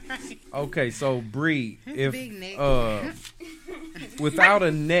lie. Okay, so Bree, if big neck. without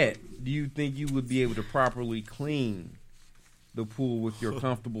a net, do you think you would be able to properly clean the pool with your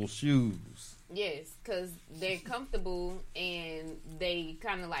comfortable shoes? Yes, because they're comfortable and they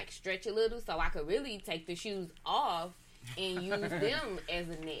kind of like stretch a little, so I could really take the shoes off and use them as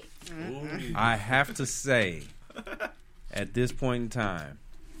a net. I have to say, at this point in time,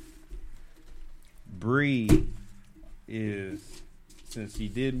 Bree is since she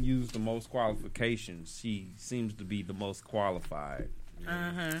didn't use the most qualifications, she seems to be the most qualified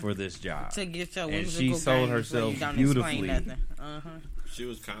for this job. To get your and she sold herself beautifully. She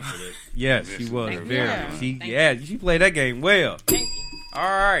was confident. Yes, she was very. She played that game well. Thank you. All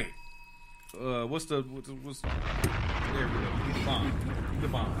right. What's there we go. Get the bomb. Get the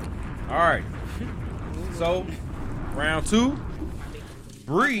bomb. All right. So, round 2,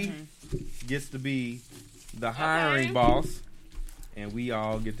 Bree gets to be the hiring boss, and we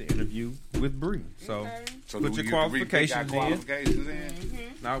all get to interview with Bree. So put your qualifications in.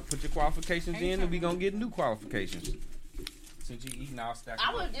 Now put your qualifications in, and we gonna get new qualifications. Since you eating all stacked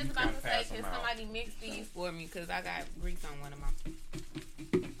I was up, just you about can't to say, pass can them out. somebody mix these for me? Because I got grease on one of my.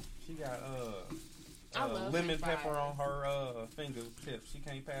 She got I love lemon French pepper fries. on her fingertips. She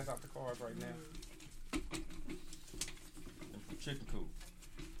can't pass out the cards right now. And some chicken coop.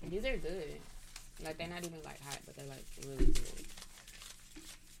 These are good. Like, they're not even like hot, but they're like really good.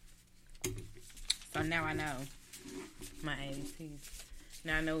 So now I know my ABCs.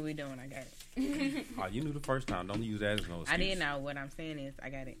 Now I know what we're doing. I got it. Oh, you knew the first time. Don't use that as no excuse. I didn't know. What I'm saying is I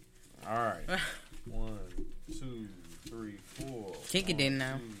got it. All right. 1, 2, 3, 4. Kiki didn't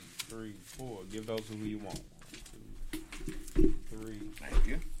know. 2, 3, 4. Give those to who you want. 1, 2, 3. Thank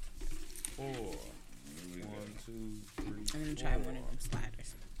you. 4. 1, 2, 3, I'm gonna 4. try one of them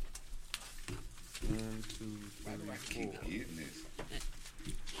sliders. 1, 2, 3, 4. Getting this.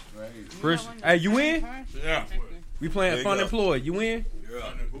 Right. Christian, hey, you in? Yeah. We playing Fun Employed. You in?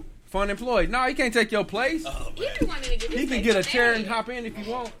 Yeah. Fun Employed. No, he can't take your place. He can get a chair and hop in if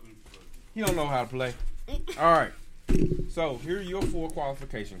you want. He don't know how to play. All right. So here are your 4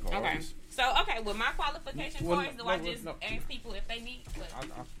 qualification cards. Okay. So, with my qualification cards, do I just ask people if they need?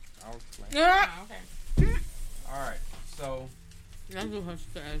 I'll explain. Yeah. Oh, okay. All right. So That's what her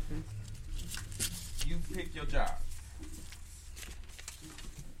asking. you pick your job.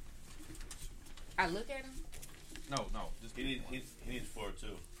 I look at them. No. Just He needs 4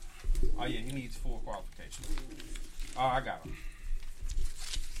 too. Oh yeah, he needs 4 qualifications. Oh, I got them.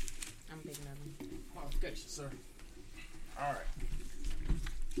 I'm picking them. Qualifications, sir. All right.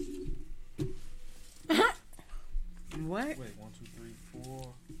 What? Wait, 1, 2, 3,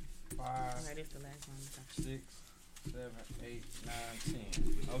 4, 5, Okay, this is the last one. 6, 7, 8, 9,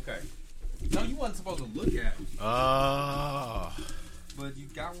 10. Okay. No, you wasn't supposed to look at them. Oh. But you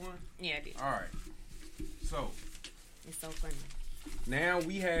got one? Yeah, I did. All right. So, It's so funny. now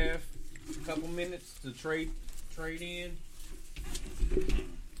we have a couple minutes to trade in.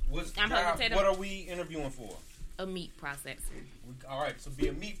 What are we interviewing for? A meat processor. All right, so be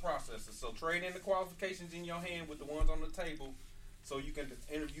a meat processor. So trade in the qualifications in your hand with the ones on the table, so you can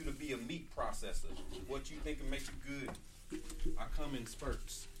interview to be a meat processor. What you think will make you good? I come in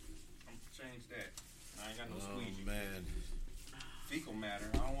spurts. I'm gonna change that. I ain't got no squeegee. Man. Fecal matter.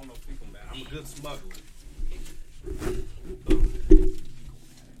 I don't want no fecal matter. I'm a good smuggler.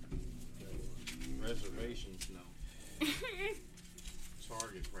 Reservations, no.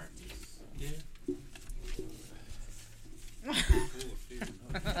 Target practice. Yeah.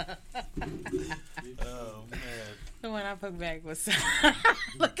 Oh man. The one I put back was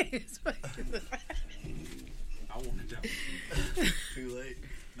look at his face. I wanted that. Too late.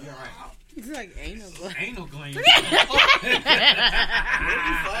 You all right? It's like anal gland. Anal gland. Where did you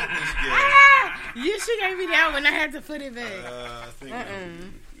find this game? You should gave me that when I had to put it back. I think.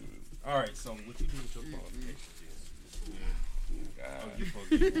 All right, so what you do with your qualifications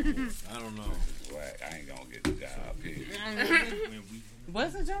is? I don't know. I ain't gonna get the job here.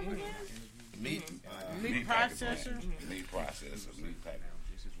 What's the job again? Meat processor. Meat processor. Meat packer.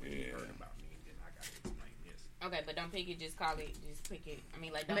 Yeah. Okay, but don't pick it. Just call it. Just pick it. I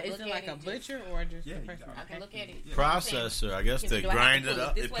mean, like, don't But is look it at like it. a butcher or just a person? I can look at it. Processor, I guess they Do I have grind to it pull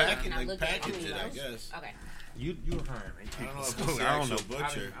up. this They way package and I it. look They at it? package it. I guess. Okay. You're hiring. I don't know if So, it's I don't know. actual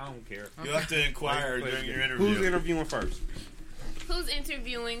butcher. I don't care. You'll have to inquire during your interview. Who's interviewing first? Who's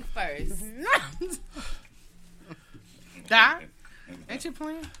interviewing first? Doc? Ain't you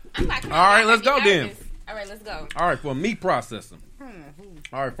playing? I'm like, All right, let's go then. All right, let's go. All right, for meat processing.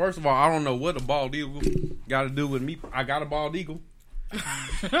 All right, first of all, I don't know what a bald eagle got to do with meat. I got a bald eagle.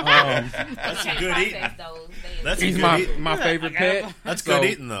 That's a good eating. That's He's my favorite pet. That's good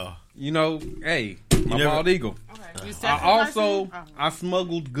eating though. You know, hey, my bald eagle. Okay. I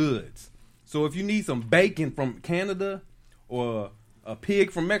smuggled goods. So if you need some bacon from Canada or a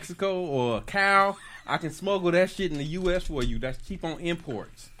pig from Mexico or a cow, I can smuggle that shit in the U.S. for you. That's cheap on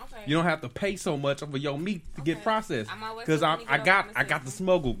imports. Okay. You don't have to pay so much for your meat to get processed I'm always because looking to I get got over the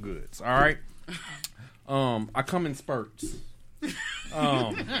smuggled goods. All right. I come in spurts.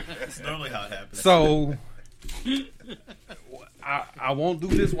 That's normally how it happens. So I won't do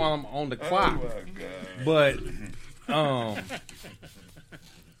this while I'm on the clock. But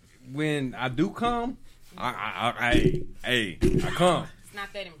when I do come, I come. It's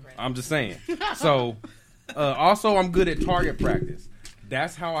not that impressive. I'm just saying. So, also, I'm good at target practice.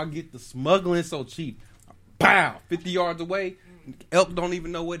 That's how I get the smuggling so cheap. Pow! 50 yards away, elk don't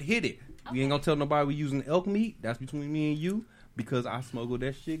even know what hit it. Okay. We ain't gonna tell nobody we using elk meat. That's between me and you because I smuggle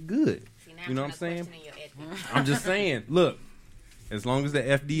that shit good. See, you know what I'm saying? I'm just saying. Look, as long as the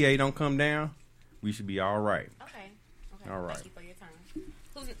FDA don't come down, we should be all right. Okay. All right. Thank you for your time.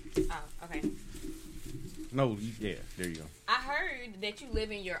 Okay. No, yeah, there you go. I heard that you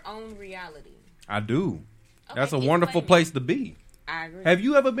live in your own reality. I do. Okay, that's a wonderful place to be. I agree. Have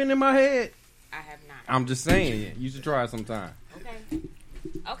you ever been in my head? I have not. I'm just saying, you should try it sometime.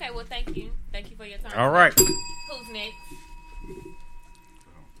 Okay, well, thank you. Thank you for your time. All right. Who's next?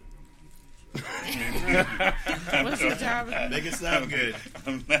 What's your job? Make it sound good.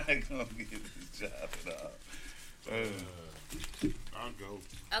 I'm not going to get this job at all. I'll go.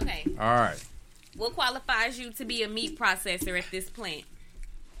 Okay. All right. What qualifies you to be a meat processor at this plant?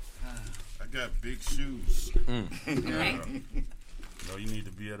 I got big shoes. Okay. You need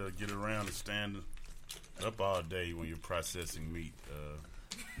to be able to get around and stand up all day when you're processing meat.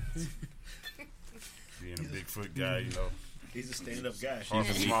 Being a Bigfoot guy, He's a stand-up guy. Hard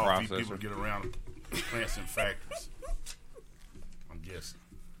for small people to get around plants and factories. I'm guessing.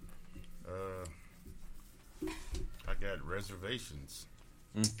 I got reservations.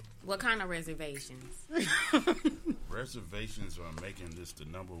 What kind of reservations? Reservations on making this the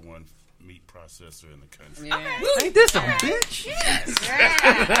number one meat processor in the country. Yeah. Okay. Ain't this a bitch? Yes.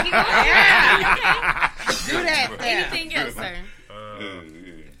 Do that. Anything else, sir?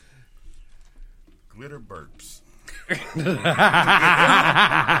 Glitter burps. Now,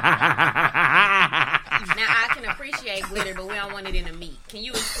 I can appreciate glitter, but we don't want it in a meat. Can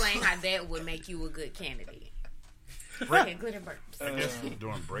you explain how that would make you a good candidate? Okay, glitter burps. I guess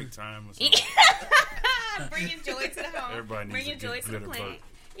during break time or something. Bringing joy to the home. Everybody needs Bringing a joy good to the glitter plant. burp.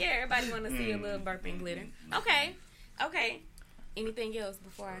 Yeah, everybody want to see a little burp and glitter. Okay. Anything else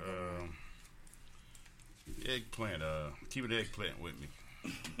before I go? Eggplant. Keep an eggplant with me.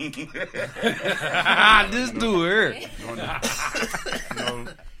 Just do her.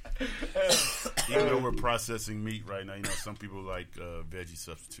 Even though we're processing meat right now, some people like veggie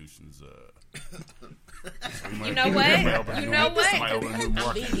substitutions. You know what? I'm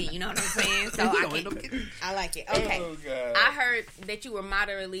vegan. You know what I'm saying? So I like it. Okay. Oh, God. I heard that you were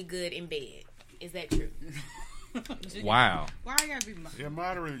moderately good in bed. Is that true? Wow. Why I gotta be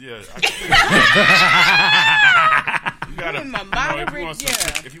Moderate, yeah. You gotta,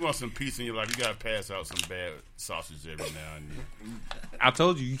 if you want some peace in your life, you gotta pass out some bad sausage every now and then. I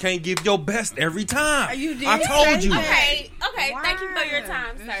told you, you can't give your best every time. You did. I told you. Okay. Wow. Thank you for your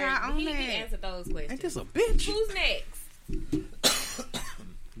time, sir. He that. answered those questions. Ain't this a bitch? Who's next?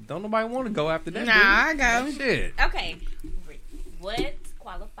 Don't nobody want to go after that. Nah, I go. Shit. Okay. What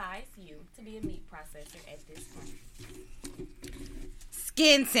qualifies you to be a meat processor at this point?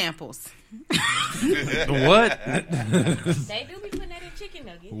 Skin samples. What? They do be putting that in chicken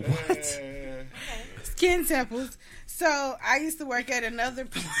nuggets. What? Okay. Skin samples. So I used to work at another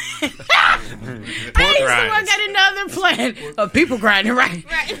plant. Of people grinding, right?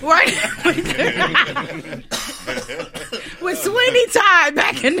 With Sweeney Todd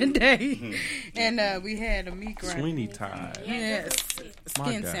back in the day, and we had a meat grinder. Sweeney Todd. Yes,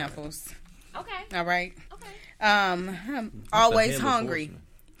 skin samples. Okay. All right. Okay. I'm always hungry.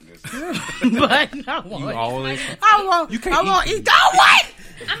 But I won't. You can't I won't eat. Oh, what?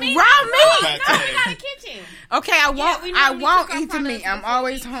 I mean, raw meat. No, we got a kitchen. Okay, I won't. we know I we won't cook our eat the meat. products I'm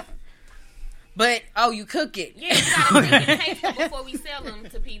always hungry. But you cook it. Yeah, you gotta make it taste before we sell them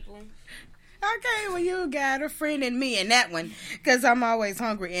to people. Okay, well, you got a friend in me in that one, because I'm always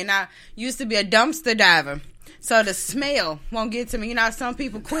hungry, and I used to be a dumpster diver. So the smell won't get to me. Some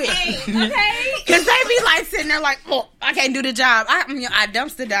people quit. Okay. Because they be like sitting there like, oh, I can't do the job. I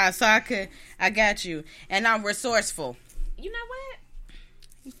dumpster dive, so I got you. And I'm resourceful. You know what?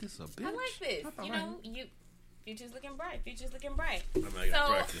 Ain't this a bitch? I like this. Future's looking bright. Future's looking bright. I'm not gonna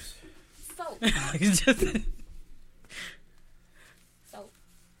practice. Soap.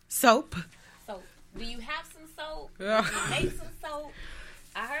 Soap. Soap. Do you have some soap? Yeah. Do you make some soap?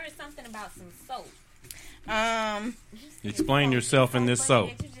 I heard something about some soap. Explain yourself in this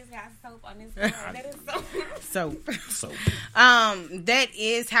soap. You just got soap on this soap. That is soap. Soap. That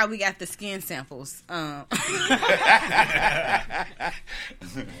is how we got the skin samples. We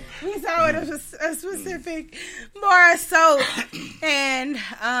saw it as a specific bar of soap, and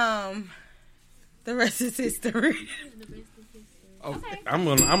the rest is history. Okay. I'm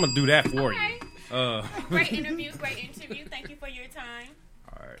gonna do that for you. Great interview. Thank you for your time.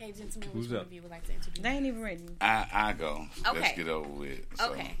 All right. Okay, gentlemen, Who's which one up? of you would like to interview? They ain't even ready. I go. Okay. Let's get over with.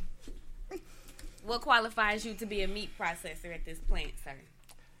 So. Okay. What qualifies you to be a meat processor at this plant, sir?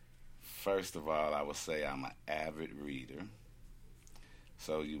 First of all, I would say I'm an avid reader.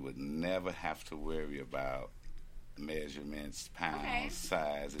 So you would never have to worry about measurements, pounds,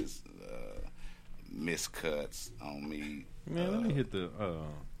 sizes, miscuts on me. Man, let me hit the.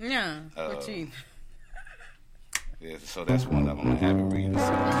 Yeah, what you? Yeah, so that's one of them. I'm an avid reader.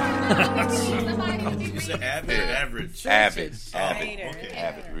 You said avid, average.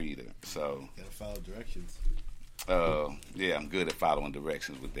 Avid reader. So gotta follow directions. Yeah, I'm good at following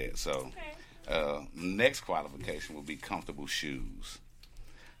directions with that. So next qualification will be comfortable shoes.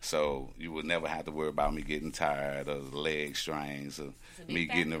 So you would never have to worry about me getting tired of the leg strains, or me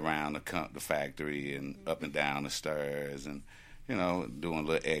getting around the factory and up and down the stairs, and doing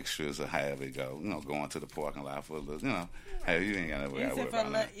little extras or however it go. Going to the parking lot for a little. Hey, you ain't got to worry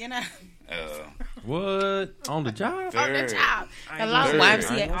about that. What on the job? On the job. A lot of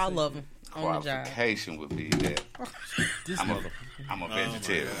YMCA, all of them on the job. Qualification would be that I'm a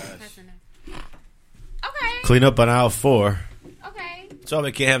vegetarian. Okay. Clean up on aisle 4. Okay. So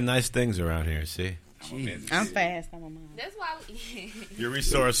we can't have nice things around here. See, I'm fast. I'm a mom. That's why. You're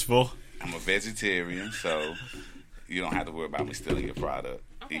resourceful. I'm a vegetarian, so you don't have to worry about me stealing your product,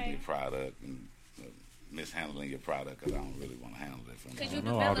 eating your product, and mishandling your product, because I don't really want to handle it from you.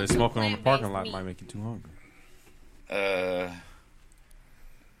 No, all that smoking on the parking lot might make you too hungry.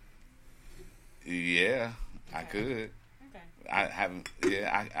 Yeah, I could. I haven't. Yeah,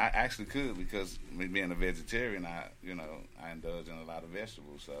 I actually could, because me being a vegetarian, I indulge in a lot of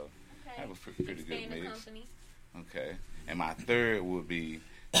vegetables, so that was pretty good mix. Okay, and my third would be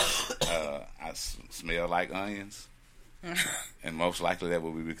I smell like onions, and most likely that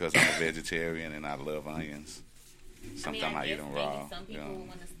would be because I'm a vegetarian and I love onions. Sometimes I eat them raw. Some people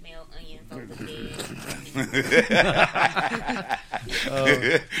want to smell onions over there.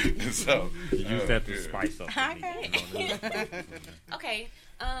 So use that to spice up. Okay.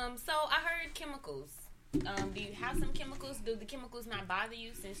 So I heard chemicals. Do you have some chemicals? Do the chemicals not bother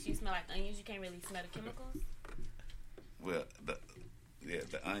you since you smell like onions? You can't really smell the chemicals. Well, the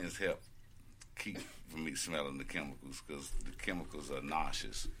onions help keep from me smelling the chemicals, because the chemicals are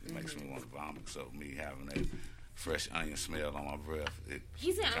nauseous. It makes me want to vomit. So me having a fresh onion smell on my breath, it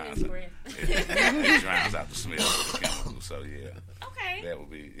drowns out the smell of the chemicals. So okay, that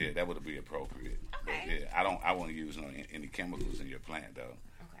would be appropriate. Okay, but, I won't use any chemicals in your plant though.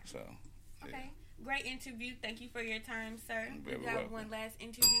 Okay. So okay, great interview. Thank you for your time, sir. We got welcome. one last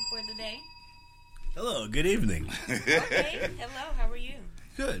interview for the day. Hello, good evening. Okay, hello. How are you?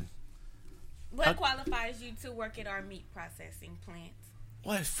 Good. What qualifies you to work at our meat processing plant?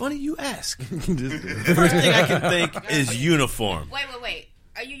 Why, funny you ask. The first thing I can think is uniform. Wait.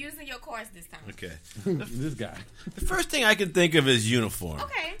 Are you using your course this time? Okay. This guy. The first thing I can think of is uniform.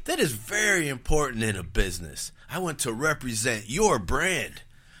 Okay. That is very important in a business. I want to represent your brand.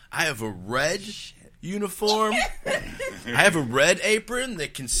 I have a red uniform. I have a red apron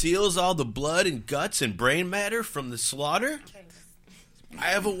that conceals all the blood and guts and brain matter from the slaughter. I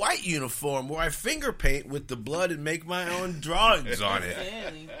have a white uniform where I finger paint with the blood and make my own drawings on it.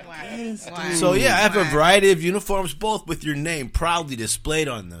 Wow. So yeah, I have a variety of uniforms, both with your name proudly displayed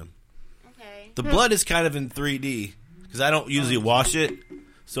on them. Okay. The blood is kind of in 3D because I don't usually wash it.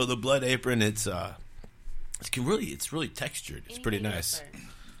 So the blood apron, it's really textured. It's pretty nice.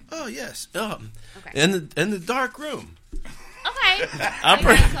 Oh yes. Okay. In the dark room. Okay. I'm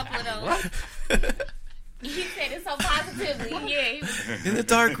got a couple of those. He said it so positively. Yeah. In the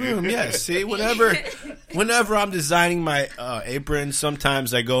dark room, yes. See, whenever I'm designing my apron,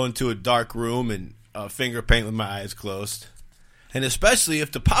 sometimes I go into a dark room and finger paint with my eyes closed. And especially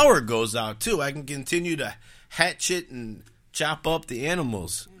if the power goes out, too, I can continue to hatchet and chop up the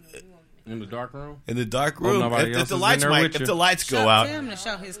animals. In the dark room? In the dark room. If the lights go out. Tell him to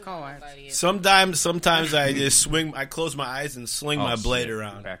show his card. Sometimes I just I close my eyes and sling my blade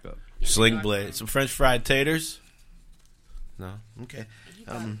around. Back up. Sling blade. Some French fried taters? No? Okay.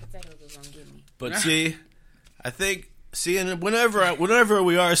 But see, and whenever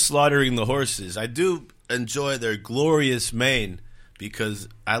we are slaughtering the horses, I do enjoy their glorious mane, because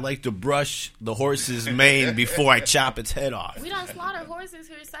I like to brush the horse's mane before I chop its head off. We don't slaughter horses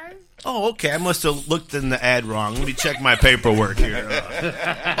here, sir. Oh, okay. I must have looked in the ad wrong. Let me check my paperwork here.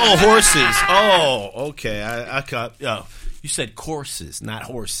 Horses. Oh, okay. I caught. You said courses, not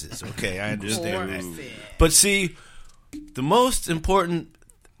horses. Okay, I understand. But see, the most important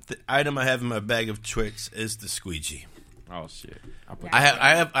item I have in my bag of tricks is the squeegee. Oh shit!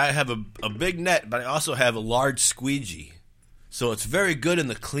 I have a big net, but I also have a large squeegee, so it's very good in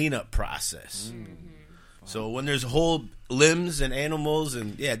the cleanup process. So when there's whole limbs and animals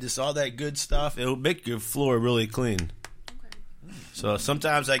and just all that good stuff, it'll make your floor really clean. So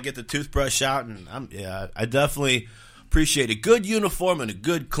sometimes I get the toothbrush out, and I definitely appreciate a good uniform and a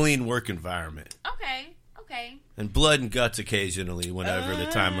good clean work environment. Okay. And blood and guts occasionally whenever the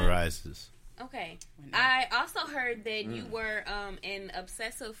time arises. Okay. I also heard that you were an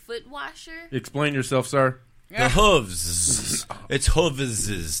obsessive foot washer. Explain yourself, sir. The hooves. It's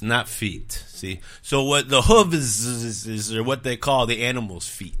hooves, not feet. See? So what the hooves are what they call the animal's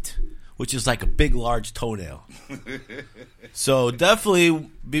feet, which is like a big, large toenail. So definitely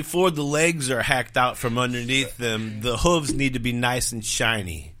before the legs are hacked out from underneath them, the hooves need to be nice and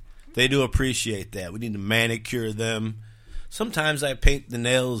shiny. They do appreciate that. We need to manicure them. Sometimes I paint the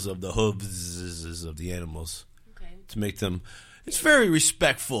nails of the hooves of the animals to make them. It's very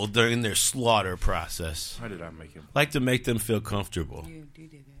respectful during their slaughter process. How did I make him? Like to make them feel comfortable. You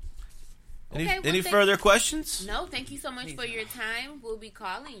did that. Any further questions? No, thank you so much for your time. We'll be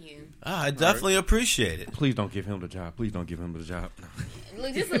calling you. I definitely appreciate it. Please don't give him the job. Please don't give him the job.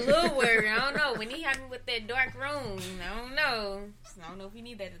 Look, just a little worried. I don't know. When he had me with that dark room, I don't know if we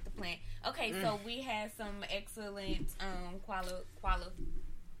need that at the plant. Okay, so we had some excellent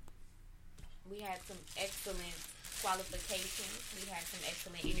qualifications. We had some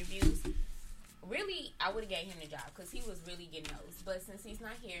excellent interviews. Really, I would have gave him the job because he was really getting those. But since he's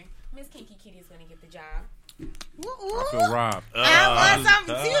not here, Miss Kinky Kitty is going to get the job. I feel robbed. Do you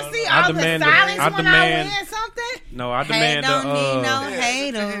see all the silence when I win something? No, I demand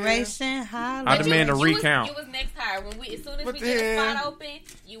hateration. I demand a recount. You was next hire. As soon as we get a spot open,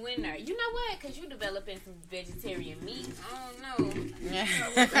 you in there. You know what? Because you developing some vegetarian meat. I don't know.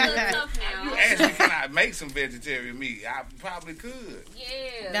 It's a little tough now. Actually, can I make some vegetarian meat? I probably could.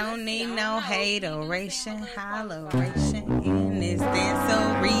 Yeah. Don't need no hateration, holleration in this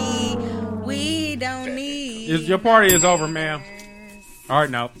dancery. We don't need. Your party is over, ma'am. All right,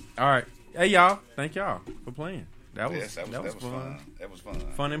 now. All right. Hey, y'all. Thank y'all for playing. That was fun. That was fun.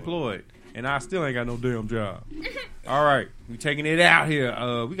 Fun employed. And I still ain't got no damn job. All right. We taking it out here.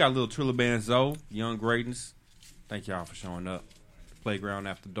 We got a little Triller Band Zoe, Young Greatness. Thank y'all for showing up. Playground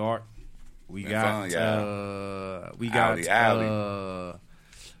After Dark. We got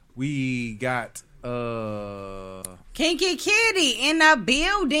Kinky Kitty in the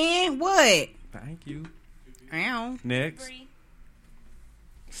building. What? Thank you. Ow. Next.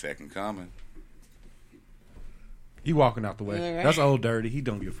 Second coming. He walking out the way. That's old dirty. He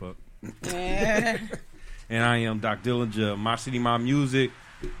don't give a fuck. And I am Doc Dillinger. My City, My Music.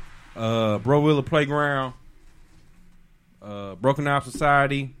 Bro Willa Playground. Broken Out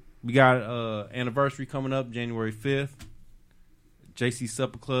Society. We got anniversary coming up January 5th. JC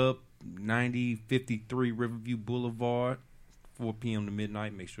Supper Club. 9053 Riverview Boulevard, 4 p.m. to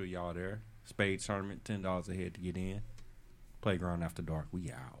midnight. Make sure y'all there. Spade tournament, $10 a head to get in. Playground After Dark.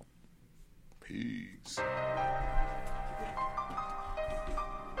 We out. Peace.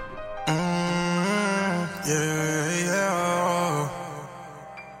 Yeah.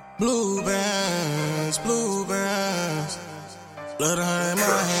 Blue bands. Blood in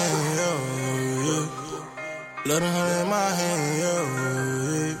my hand, yeah. Blood in my hand, yeah.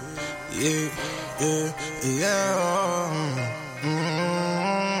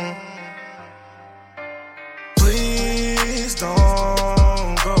 Please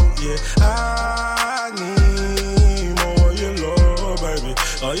don't go, yeah. I need more of your love, baby.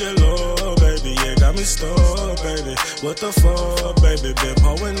 Oh, your love, baby, yeah, got me stuck, baby. What the fuck, baby? Been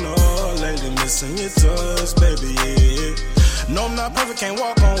pouring up lately, missing your touch, baby, yeah. No, I'm not perfect, can't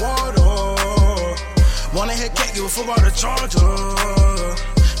walk on water. Wanna hit cake, give a football to Georgia.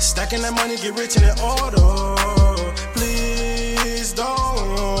 Stacking that money, get rich in that order. Please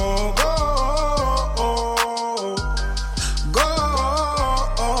don't go.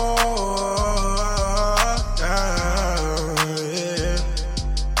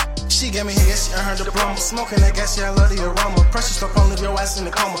 She gave me hits, I heard the diploma. Smoking that gas, yeah, I love the aroma. Pressure stuff on, leave your ass in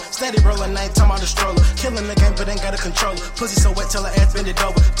the coma. Steady rolling, night time on the stroller. Killing the game, but ain't got a controller. Pussy so wet till her ass bend it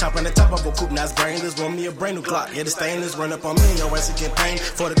over. Chopping the top of a coupe, now it's brainless. Want me a brand new clock. Yeah, the stainless run up on me, your ass again pain.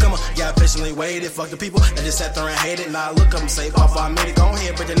 For the come on, yeah, I patiently waited. Fuck the people that just sat there and hated. Now I look up and say, Papa, I made it. Go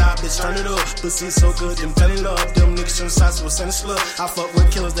ahead, but then I bitch, turn it up. Pussy so good, them fell in love. Them niggas from the side, so send a slug. I fuck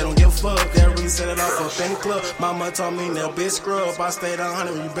with killers, they don't give a fuck. They really set it off up in the club. Mama told me, now bitch, scrub. I stayed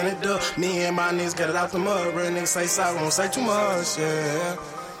 100 when you been it up. Me and my niggas got it out the mud. Real niggas say sorry, won't say too much, yeah.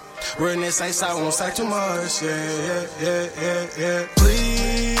 Real niggas say sorry, won't say too much, yeah.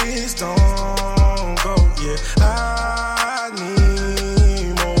 Please don't go, yeah.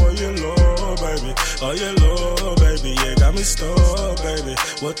 me store, baby.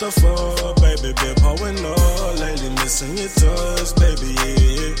 What the fuck, baby? Been pouring up lately, missing your touch, baby,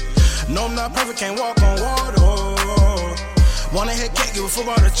 yeah. No, I'm not perfect, can't walk on water. Wanna hit cake, give a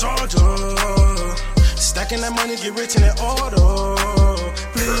football to charger. Stacking that money, get rich in that order.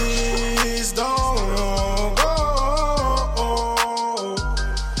 Please don't go.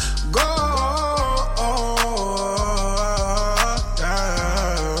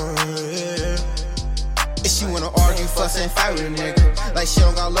 Fuss and fight with a nigga. Like she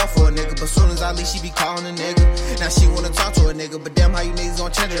don't got love for a nigga, but soon as I leave, she be calling a nigga. Now she wanna talk to a nigga, but damn how you niggas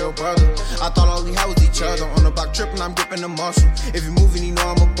gon' change your brother. I thought all we had was each other. On the block tripping, I'm gripping the muscle. If you moving, you know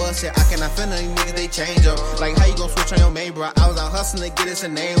I'ma bust it. I cannot feel none of these niggas, they change up. Like how you gon' switch on your main, bro? I was out hustling to get us a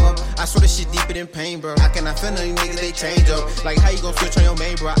name up. I swear this shit deeper than pain, bro. I cannot feel none of these niggas, they change up. Like how you gon' switch on your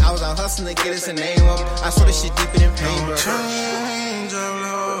main, bro? I was out hustling to get us a name up. I swear this shit deeper than pain, bro. Change of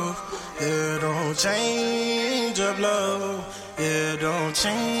love, yeah, don't change of love. Yeah, don't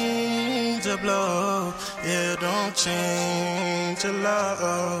change your love. Yeah, don't change your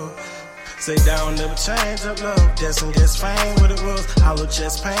love. Say down, never change up love. Guess and guess fame what it was. Hollow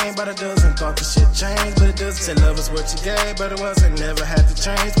chest pain, but it doesn't. Thought the shit changed, but it doesn't. Say love is what you gave, but it wasn't. Never had to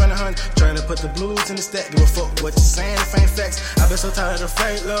change. When a hun trying to put the blues in the stack. Give a fuck what you saying if ain't facts. I been so tired of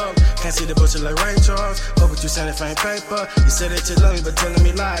fake love. Can't see the butcher like Ray Charles. Fuck what you saying if ain't paper. You said that you love me, but telling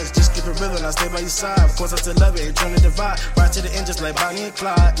me lies. Just keep it real and I'll stay by your side. Of course I still love you, ain't trying to divide. Right to the end, just like Bonnie and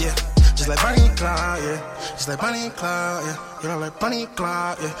Clyde, yeah. Just like Bonnie and Clyde, yeah. Just like Bonnie and Clyde, yeah. You know, like Bonnie and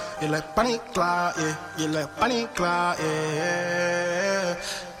Clyde, yeah. You like Bonnie and Clyde, yeah. You like Bonnie and Clyde, yeah.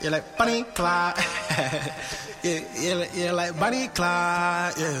 You like Bonnie and Clyde, yeah. You like Bonnie and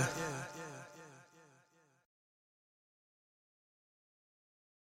Clyde, yeah.